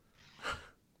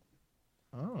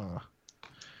 Oh.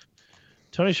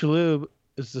 Tony Shalhoub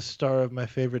is the star of my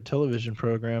favorite television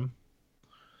program,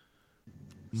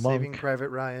 Saving Monk, Private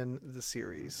Ryan, the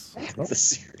series. The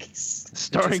series.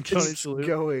 starring Tony It's Shalhoub.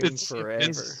 going It's-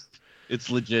 forever. It's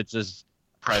legit just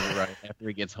Private Ryan after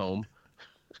he gets home.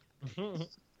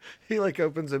 He like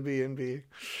opens a B&B.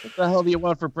 What the hell do you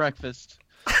want for breakfast?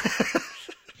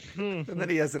 And then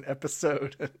he has an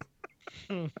episode.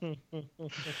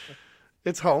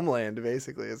 It's Homeland,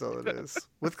 basically, is all it is.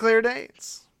 With Claire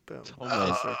Danes. Boom.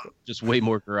 Homeland. Just way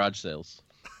more garage sales.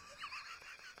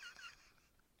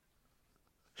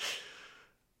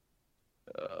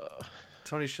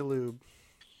 Tony Shalhoub.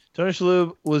 Tony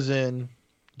Shalhoub was in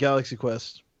Galaxy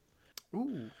Quest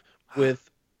Ooh. with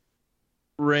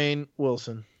Rainn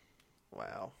Wilson.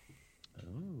 Wow.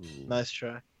 Ooh. Nice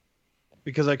try.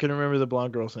 Because I couldn't remember the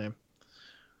blonde girl's name.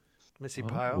 Missy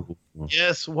Pyle. Oh.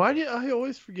 Yes. Why do I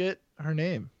always forget her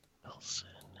name? Wilson.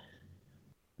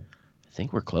 I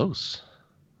think we're close.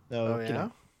 No, Oh, get yeah?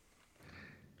 out.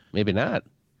 Maybe not.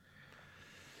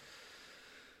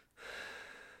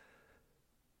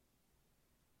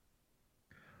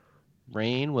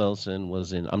 Rainn Wilson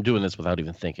was in. I'm doing this without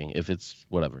even thinking. If it's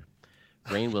whatever.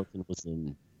 Rainn Wilson was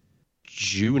in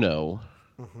Juno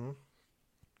Mm-hmm.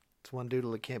 It's one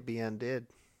doodle that can't be undid.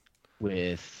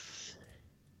 with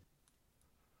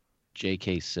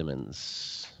J.K.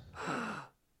 Simmons.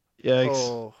 Yikes.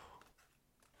 Oh.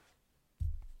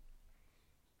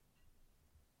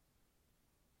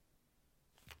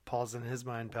 Paul's in his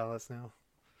mind palace now.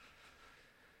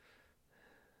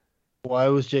 Why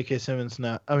was J.K. Simmons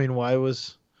not? I mean, why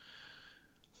was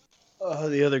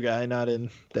the other guy not in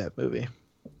that movie?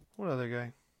 What other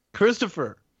guy?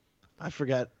 Christopher. I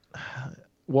forgot.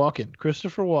 Walken.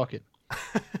 Christopher Walken.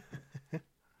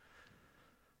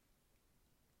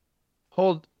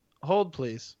 Hold,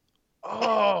 please.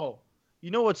 Oh, you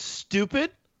know what's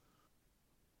stupid?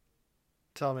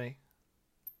 Tell me.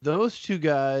 Those two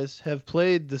guys have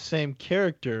played the same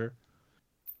character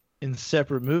in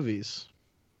separate movies.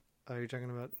 Are you talking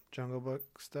about Jungle Book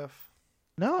stuff?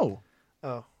 No.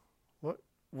 Oh.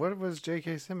 What was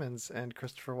J.K. Simmons and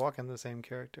Christopher Walken the same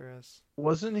character as?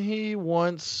 Wasn't he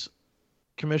once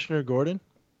Commissioner Gordon?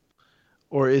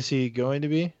 Or is he going to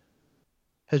be?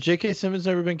 Has J.K. Simmons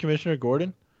never been Commissioner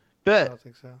Gordon? I Bet. don't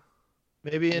think so.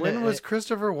 Maybe in When was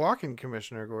Christopher Walken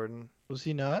Commissioner Gordon? Was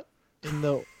he not? In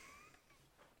the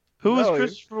Who No,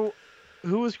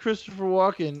 was Christopher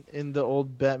Walken in the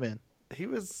old Batman? He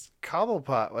was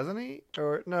Cobblepot, wasn't he?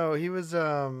 Or no, he was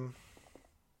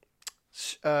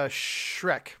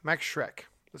Shrek. Max Shrek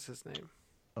was his name.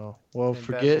 Oh, well, In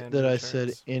forget Batman that I Returns.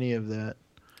 said any of that.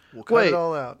 We'll cut Wait. it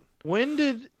all out. When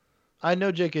did I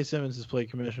know J.K. Simmons has played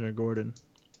Commissioner Gordon?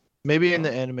 Maybe in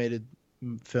the animated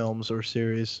films or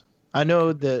series. I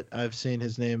know that I've seen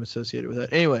his name associated with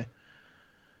that. Anyway,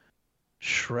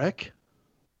 Shrek?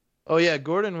 Oh yeah,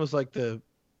 Gordon was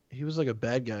he was like a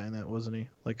bad guy in that, wasn't he?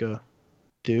 Like a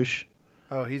douche.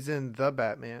 Oh, he's in The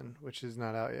Batman, which is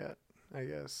not out yet, I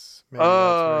guess. Maybe that's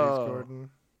where he's Oh. Gordon.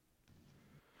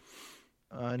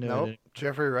 I know. Nope.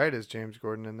 Jeffrey Wright is James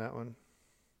Gordon in that one.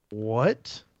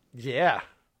 What? Yeah.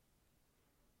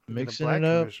 Mixing Black it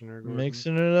up. Commissioner Gordon.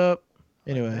 Mixing it up.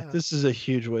 Anyway, that. this is a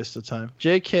huge waste of time.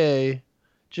 JK,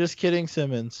 just kidding,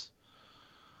 Simmons.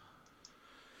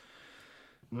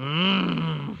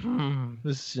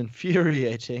 This is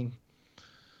infuriating.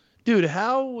 Dude,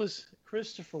 how was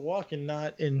Christopher Walken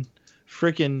not in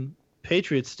frickin'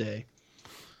 Patriots Day?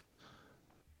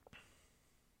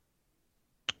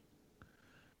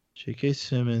 J.K.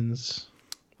 Simmons.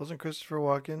 Wasn't Christopher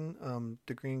Walken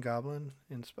the Green Goblin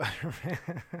in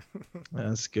Spider-Man?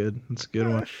 That's good. That's a good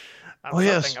one. I'm Oh,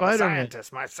 yeah, something of a Spider-Man.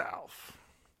 scientist myself.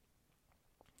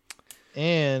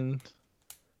 And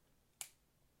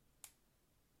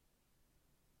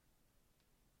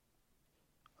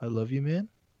I Love You, Man.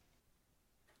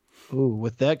 Ooh,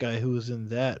 with that guy who was in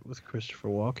that with Christopher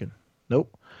Walken.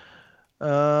 Nope.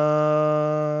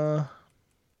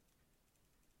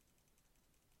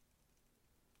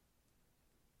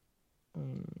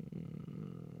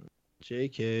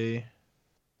 J.K.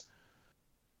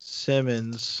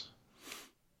 Simmons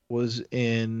was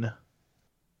in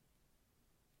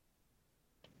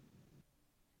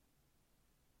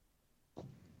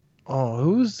Oh,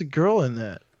 who was the girl in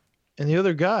that? And the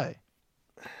other guy?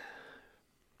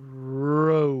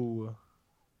 Row.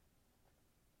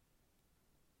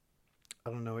 I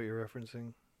don't know what you're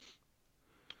referencing.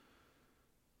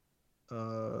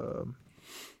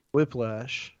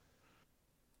 Whiplash.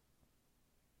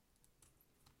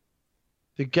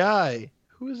 The guy.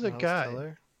 Who is that Miles guy?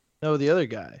 Teller? No, the other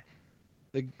guy.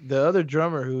 The other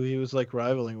drummer who he was like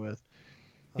rivaling with.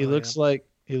 He Oh, looks like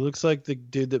the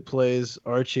dude that plays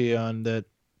Archie on that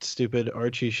stupid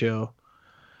Archie show.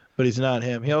 But he's not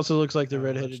him. He also looks like the I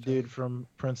haven't redheaded watched dude it. from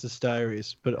Princess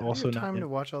Diaries, but I don't also have not time him. to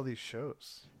watch all these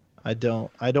shows. I don't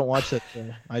watch that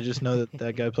show. I just know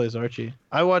that guy plays Archie.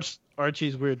 I watched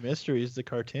Archie's Weird Mysteries, the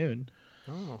cartoon.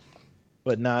 Oh,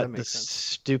 but That not the makes sense.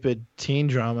 stupid teen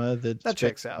drama that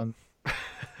checks out.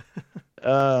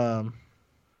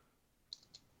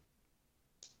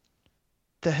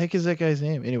 The heck is that guy's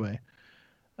name? Anyway,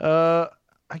 I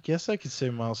guess I could say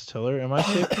Miles Teller. Am I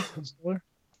safe with Miles Teller?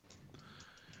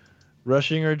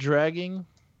 Rushing or dragging?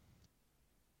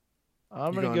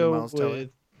 I'm You gonna going to go Miles Teller? with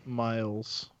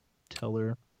Miles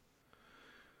Teller.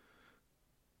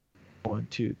 1,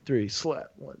 2, 3, slap.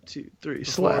 1, 2, 3, Before we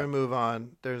slap. move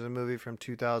on, there's a movie from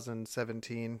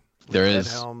 2017 with There Ed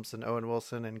is. Helms and Owen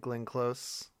Wilson and Glenn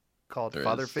Close called There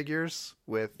Father is. Figures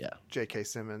with Yeah. J.K.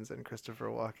 Simmons and Christopher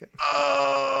Walken.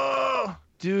 Oh,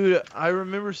 dude, I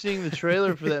remember seeing the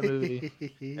trailer for that movie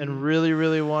and really,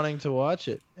 really wanting to watch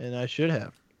it, and I should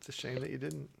have. It's a shame that you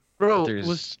didn't. Bro, There's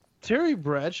was Terry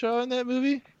Bradshaw in that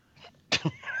movie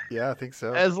Yeah, I think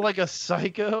so. as like a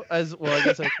psycho? As well, I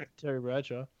guess Terry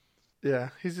Bradshaw. Yeah,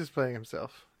 he's just playing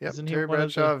himself. Yep, Isn't he Terry one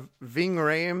of the- Bradshaw, Ving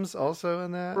Rhames also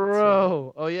in that.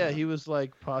 Bro, oh yeah, he was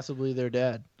like possibly their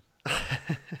dad. so-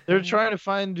 They're trying to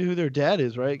find who their dad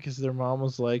is, right? Because their mom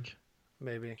was like,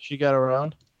 Maybe. she got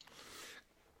around.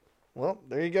 Well,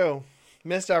 there you go.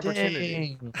 Missed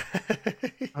opportunity. Dang.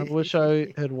 I wish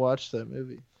I had watched that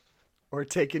movie. Or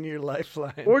taking your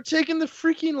lifeline. Or taken the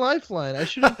freaking lifeline. I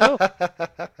should have known.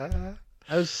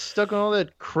 I was stuck on all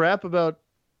that crap about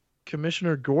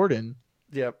Commissioner Gordon.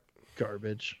 Yep.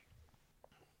 Garbage.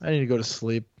 I need to go to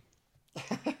sleep.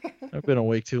 I've been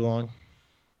awake too long.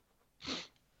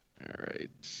 All right.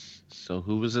 So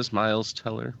who was this Miles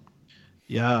Teller?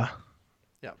 Yeah.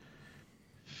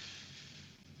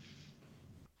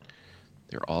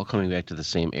 They're all coming back to the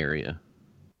same area.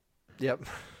 Yep.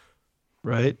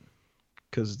 Right?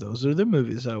 Because those are the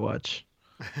movies I watch.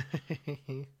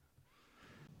 I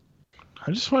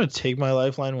just want to take my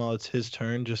lifeline while it's his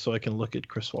turn just so I can look at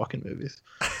Chris Walken movies.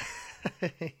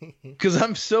 Because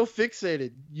I'm so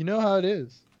fixated. You know how it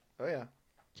is. Oh yeah.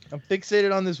 I'm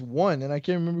fixated on this one, and I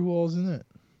can't remember who all was in it.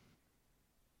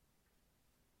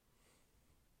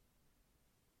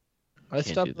 I Can't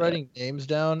do stopped that. writing names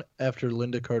down after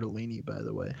Linda Cardellini, by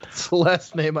the way. That's the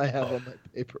last name I have on my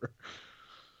paper.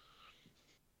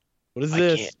 What is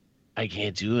this? I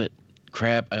can't do it.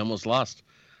 Crap! I almost lost.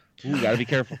 Ooh, gotta be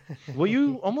careful. Well,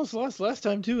 you almost lost last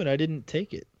time, too, and I didn't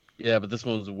take it. Yeah, but this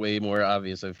one's way more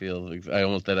obvious. I feel like I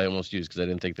almost used because I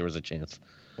didn't think there was a chance.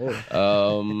 Oh. I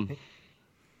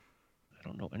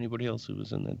don't know anybody else who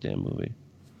was in that damn movie.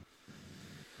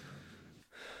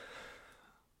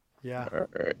 Yeah. All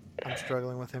right. I'm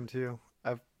struggling with him too.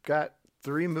 I've got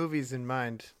 3 movies in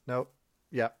mind. Nope.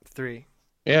 Yeah, 3.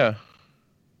 Yeah.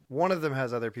 One of them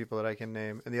has other people that I can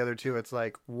name, and the other 2, it's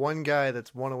like one guy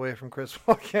that's one away from Chris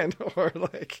Walken, or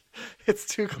like it's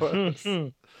too close.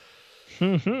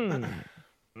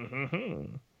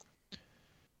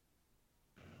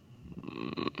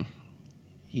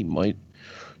 He might.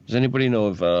 Does anybody know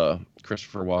if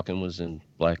Christopher Walken was in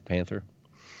Black Panther?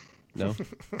 No.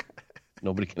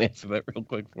 Nobody can answer that real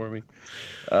quick for me.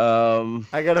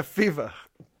 I got a fever,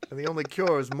 and the only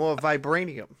cure is more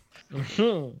vibranium.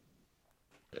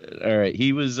 All right,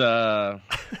 he was.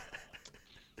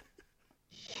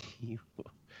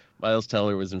 Miles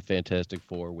Teller was in Fantastic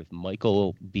Four with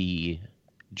Michael B.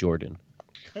 Jordan.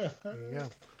 There you go.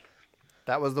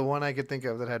 That was the one I could think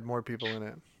of that had more people in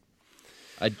it.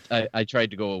 I tried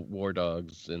to go War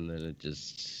Dogs, and then it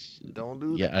just. Don't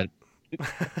do Yeah.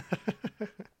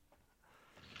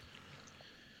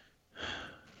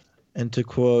 And to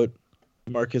quote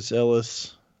Marcus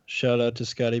Ellis, shout out to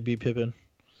Scotty B. Pippen.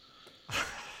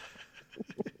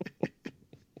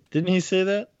 Didn't he say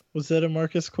that? Was that a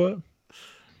Marcus quote?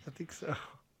 I think so.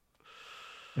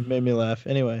 It made me laugh.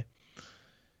 Anyway,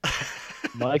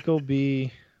 Michael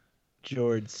B.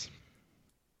 Jords.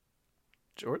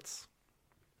 Jorts?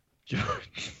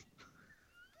 Jords.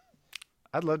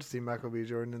 I'd love to see Michael B.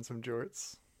 Jordan in some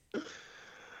jorts.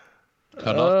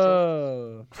 Cut off.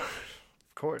 Oh.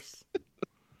 Of course.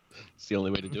 It's the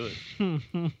only way to do it.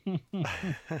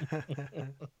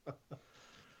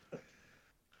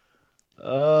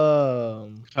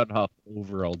 Cut off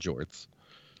overall jorts.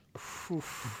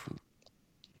 Oof.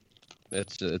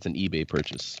 It's an eBay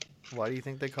purchase. Why do you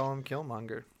think they call him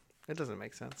Killmonger? It doesn't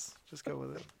make sense. Just go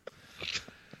with it.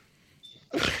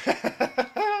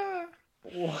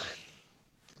 What?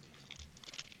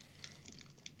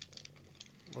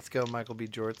 Let's go, Michael B.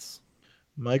 Jorts.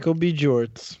 Michael B.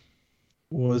 Jorts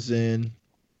was in.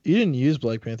 You didn't use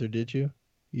Black Panther, did you?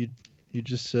 You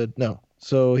just said no.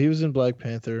 So he was in Black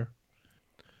Panther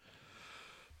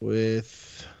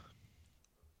with.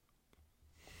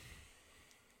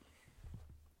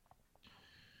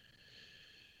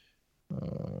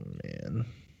 Oh man,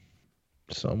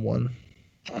 someone.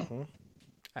 Mhm.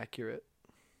 Accurate.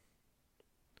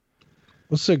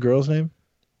 What's the girl's name?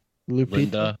 Lupita.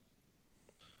 Linda.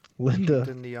 Linda.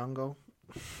 The Nyong'o.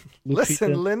 Lupita.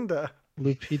 Listen, Linda.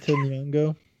 Lupita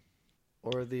Nyong'o.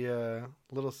 Or the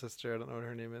little sister. I don't know what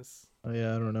her name is. Oh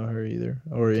yeah, I don't know her either,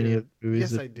 or any of the movies.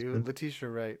 Yes, that I she's do. in. Letitia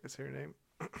Wright is her name.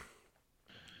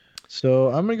 So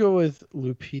I'm gonna go with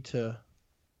Lupita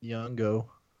Nyong'o.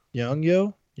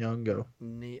 Nyong'o. Nyong'o.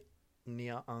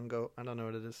 I don't know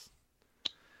what it is.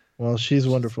 Well, she's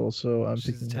wonderful, so I'm She's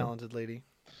a picking her. talented lady.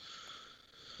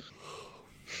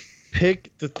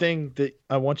 Pick the thing that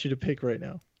I want you to pick right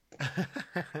now.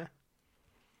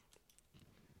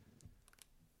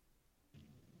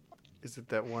 Is it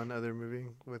that one other movie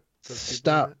with those people in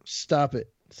Stop! it? Stop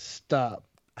it! Stop!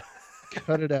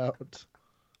 Cut it out.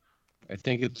 I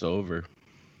think it's over.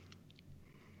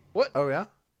 Oh yeah.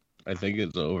 I think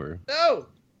it's over. No!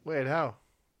 Wait, how?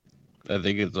 I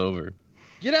think it's over.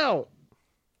 Get out!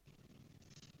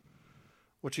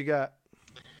 What you got?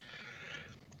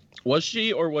 Was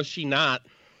she or was she not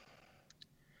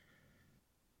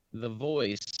the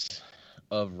voice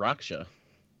of Raksha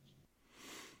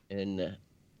in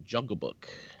Jungle Book?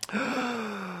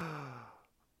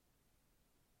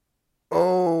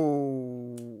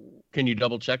 Oh. Can you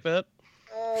double check that?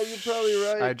 Oh, you're probably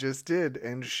right. I just did,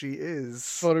 and she is.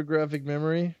 Photographic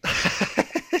memory.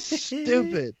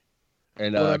 Stupid.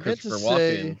 And What I meant Christopher to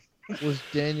Walken. say was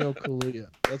Daniel Kaluuya.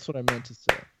 That's what I meant to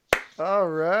say. All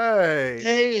right.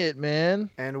 Dang it, man.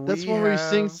 And That's we when we have,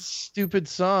 sing stupid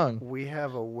song. we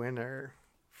have a winner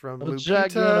from Well,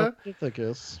 Lupita.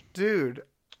 Jack Dude,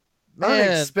 Man,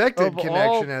 unexpected of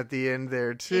connection all- at the end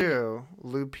there, too.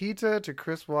 Lupita to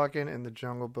Chris Walken in The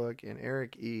Jungle Book, and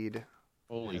Eric Eid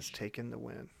Holy has taken the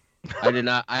win. I did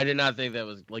not think that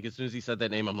was like as soon as he said that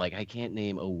name, I'm like, I can't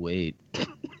name. Oh wait,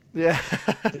 Yeah.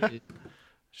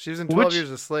 She was in 12 Which- Years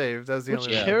a Slave. That was the Which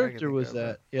only one I could character think was of.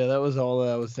 that? Yeah, that was all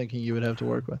that I was thinking you would have to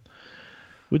work with.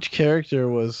 Which character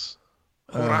was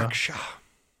Raksha.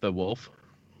 the wolf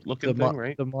looking the, thing,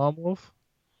 right? the mom wolf?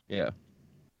 Yeah.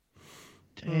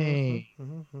 Dang.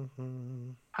 Mm-hmm.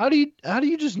 How do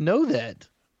you just know that?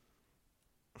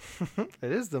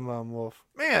 It is the mom wolf.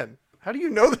 Man, how do you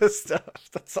know this stuff?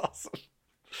 That's awesome.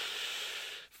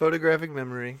 Photographic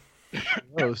memory.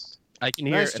 Gross. I can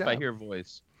hear Nice if I job. hear a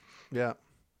voice. Yeah.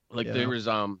 Like Yeah.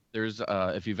 there's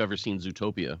if you've ever seen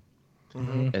Zootopia,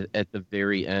 Mhm. at the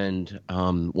very end,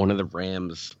 one of the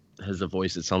rams has a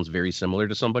voice that sounds very similar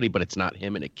to somebody, but it's not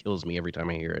him, and it kills me every time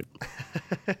I hear it.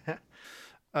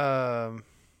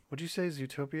 Would you say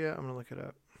Zootopia? I'm gonna look it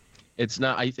up. It's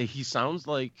not. I think he sounds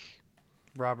like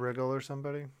Rob Riggle or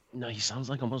somebody. no, he sounds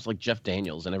like almost like Jeff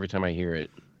Daniels, and every time I hear it,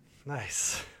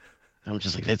 Nice. I'm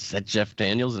just like, that's that Jeff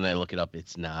Daniels, and I look it up.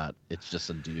 It's not. It's just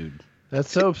a dude.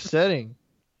 That's so upsetting.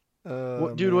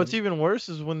 Dude, what's Man. even worse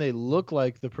is when they look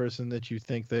like the person that you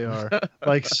think they are.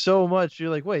 Like so much, you're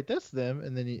like, wait, that's them,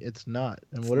 and then it's not.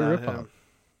 And It's what a not ripoff. him.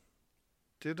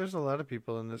 Dude, there's a lot of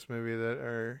people in this movie that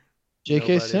are.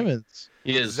 J.K. Nobody. Simmons.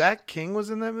 He is. Zach King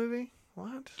was in that movie.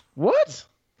 What? What?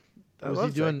 I Was love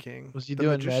he doing? Zach King. Was he The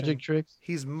doing magician. magic tricks?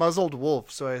 He's muzzled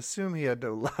wolf, so I assume he had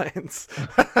no lines.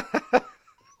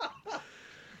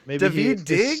 Maybe he Daveed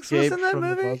Diggs was escaped in that from the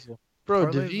movie? muzzle. Bro,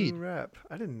 Parlez-vous David. rap.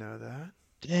 I didn't know that.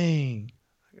 Dang.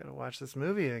 I gotta watch this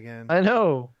movie again. I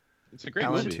know. It's a great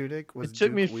Alan movie. Tudyk was It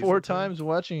took me Duke 4 Weaselton. times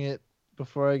watching it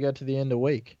before I got to the end of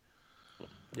Wake.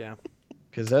 Yeah.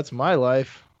 Because that's my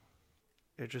life.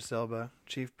 Idris Elba,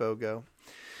 Chief Bogo.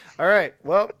 All right.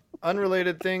 Well,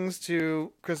 unrelated things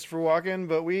to Christopher Walken,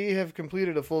 but we have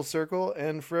completed a full circle.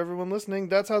 And for everyone listening,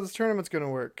 that's how this tournament's going to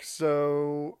work.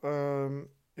 So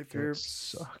if you That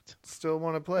sucked. still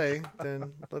want to play,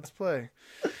 then let's play.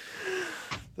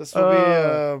 This will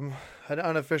be an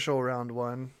unofficial round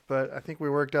one, but I think we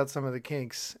worked out some of the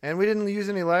kinks. And we didn't use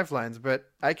any lifelines, but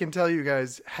I can tell you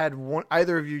guys, had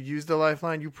either of you used a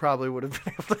lifeline, you probably would have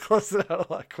been able to close it out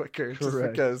a lot quicker. Just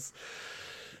Correct. because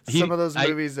He- some of those I-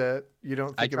 movies that you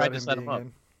don't I think tried about to him set him being up.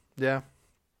 in. Yeah.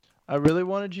 I really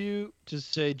wanted you to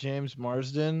say James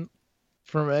Marsden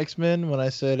from X-Men when I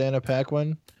said Anna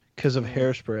Paquin because of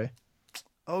Hairspray.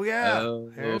 Oh, yeah.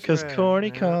 Oh, Hairspray. Because Corny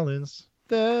Yeah. Collins,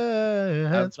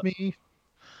 that's me.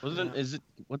 Wasn't is it?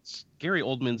 What's Gary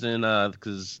Oldman's in?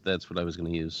 Because that's what I was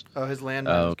going to use. Oh, his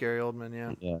landman Oh. was Gary Oldman,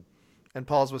 yeah. Yeah. And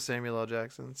Paul's was Samuel L.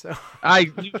 Jackson, so.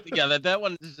 That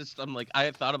one is just. I'm like,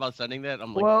 I thought about sending that.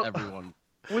 I'm like, Well, everyone.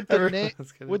 With the name,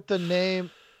 Everyone's gonna- with the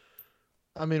name,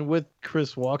 I mean, with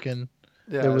Chris Walken,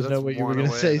 yeah, there was no that's way you were one going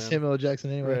to away, say man. Samuel L.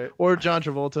 Jackson anyway, Right. or John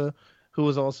Travolta, who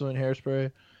was also in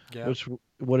Hairspray, Yeah. which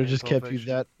would have And just Pulp kept you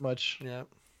Fiction. that much Yeah.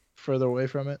 further away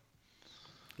from it.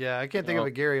 Yeah, I can't think of Well-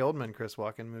 a Gary Oldman Chris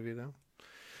Walken movie though.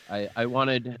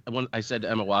 I said to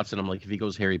Emma Watson, I'm like, if he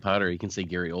goes Harry Potter, he can say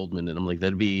Gary Oldman, and I'm like,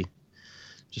 that'd be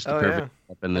just the Oh, perfect.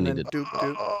 yeah. And then he then did. doop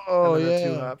doop. Oh and then a yeah.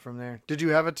 2-hop from there. Did you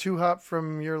have a 2-hop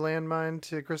from your landmine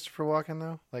to Christopher Walken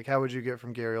though? Like, how would you get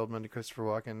from Gary Oldman to Christopher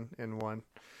Walken in one?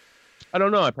 I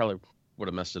don't know. I probably would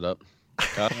have messed it up.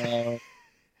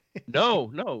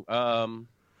 No.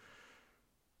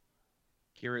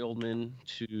 Gary Oldman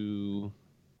to.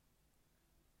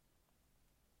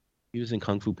 He was in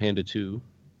Kung Fu Panda 2,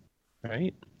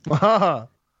 right?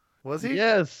 Was he?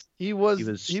 Yes, he was. He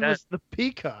He was was the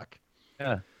peacock.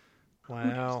 Yeah. Who do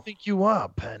you Wow. think you are,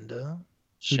 Panda?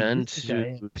 Shen this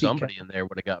guy, to somebody in there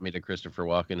would have got me to Christopher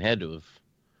Walken. Had to have.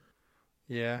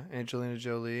 Yeah, Angelina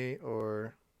Jolie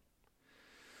or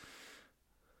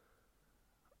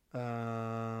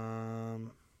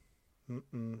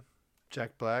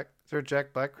Jack Black. Is there a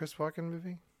Jack Black Chris Walken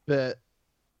movie? Bet.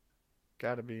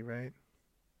 Gotta be, right?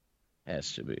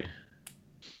 Has to be.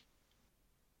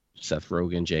 Seth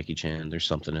Rogen, Jackie Chan. There's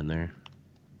something in there.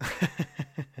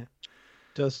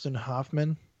 Dustin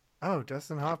Hoffman. Oh,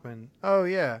 Dustin Hoffman. Oh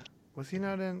yeah, was he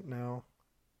not in? No,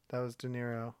 that was De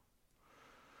Niro. I was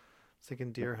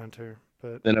thinking Deer Hunter,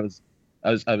 but Then I was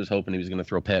hoping he was going to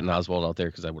throw Patton Oswalt out there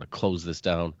because I would have closed this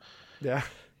down. yeah.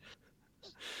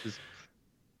 He's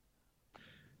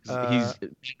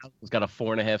got a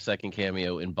 4.5-second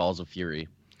cameo in Balls of Fury.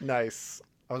 Nice.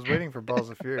 I was waiting for Balls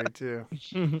of Fury too.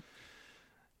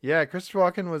 Yeah, Christopher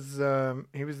Walken was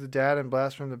he was the dad in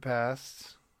Blast from the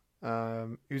Past.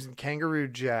 He was in Kangaroo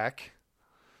Jack.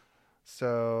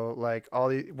 So like all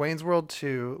the Wayne's World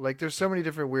 2, like there's so many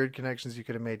different weird connections you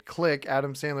could have made. Click,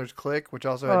 Adam Sandler's Click, which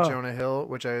also had Jonah Hill,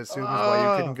 which I assume is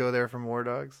why you couldn't go there from War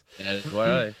Dogs. That is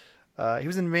why. He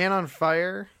was in Man on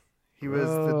Fire. He was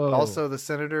also the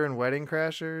senator in Wedding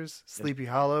Crashers. Sleepy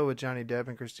Hollow with Johnny Depp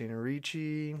and Christina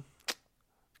Ricci.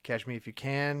 Catch Me If You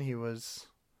Can. He was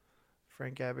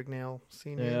Frank Abagnale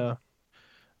Sr. Yeah.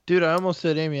 Dude, I almost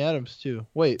said Amy Adams too.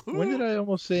 Wait, when did I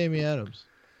almost say Amy Adams?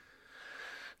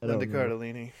 I don't Linda know.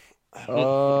 Cardellini.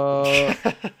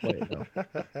 Wait, no.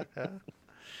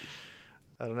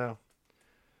 I don't know.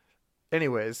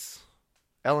 Anyways,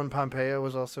 Ellen Pompeo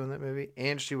was also in that movie,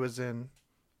 and she was in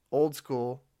Old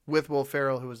School with Will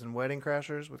Ferrell, who was in Wedding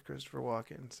Crashers with Christopher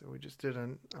Walken. So we just did a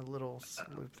little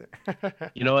loop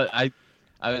there. You know what? I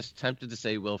was tempted to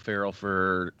say Will Ferrell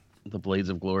for the Blades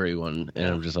of Glory one, and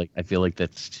I'm just like, I feel like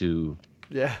that's too.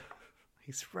 Yeah,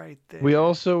 he's right there. We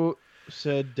also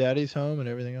said Daddy's Home and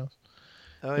everything else.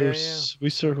 Oh yeah. We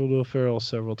circled Will Ferrell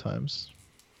several times.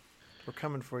 We're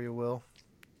coming for you, Will.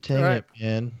 Dang All right. it,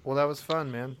 man. Well, that was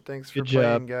fun, man. Thanks for Good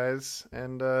playing, job. guys.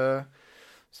 And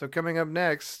so coming up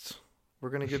next, we're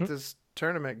gonna get this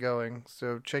tournament going.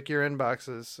 So check your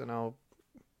inboxes, and I'm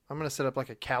gonna set up like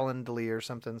a Calendly or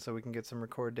something so we can get some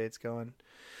record dates going.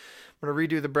 I'm gonna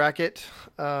redo the bracket,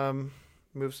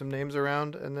 move some names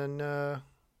around, and then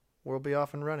we'll be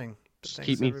off and running. But Just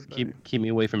thanks, keep me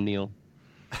away from Neil.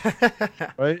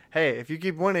 Right? Hey, if you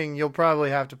keep winning, you'll probably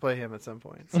have to play him at some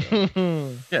point. So.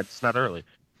 Yeah, it's not early.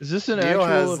 Is this an Neil actual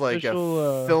has like a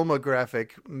official,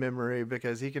 filmographic memory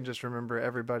because he can just remember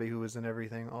everybody who was in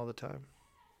everything all the time.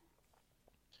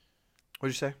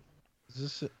 What'd you say?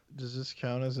 does this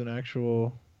count as an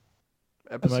actual?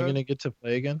 Episode? Am I gonna get to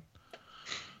play again?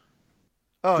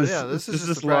 Oh Does- yeah, this is does just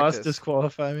this a loss practice.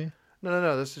 disqualify me?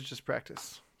 No. This is just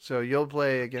practice. So you'll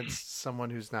play against someone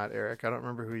who's not Eric. I don't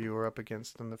remember who you were up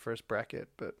against in the first bracket,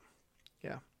 but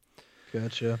yeah.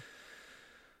 Gotcha.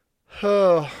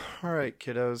 Oh, all right,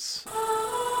 kiddos.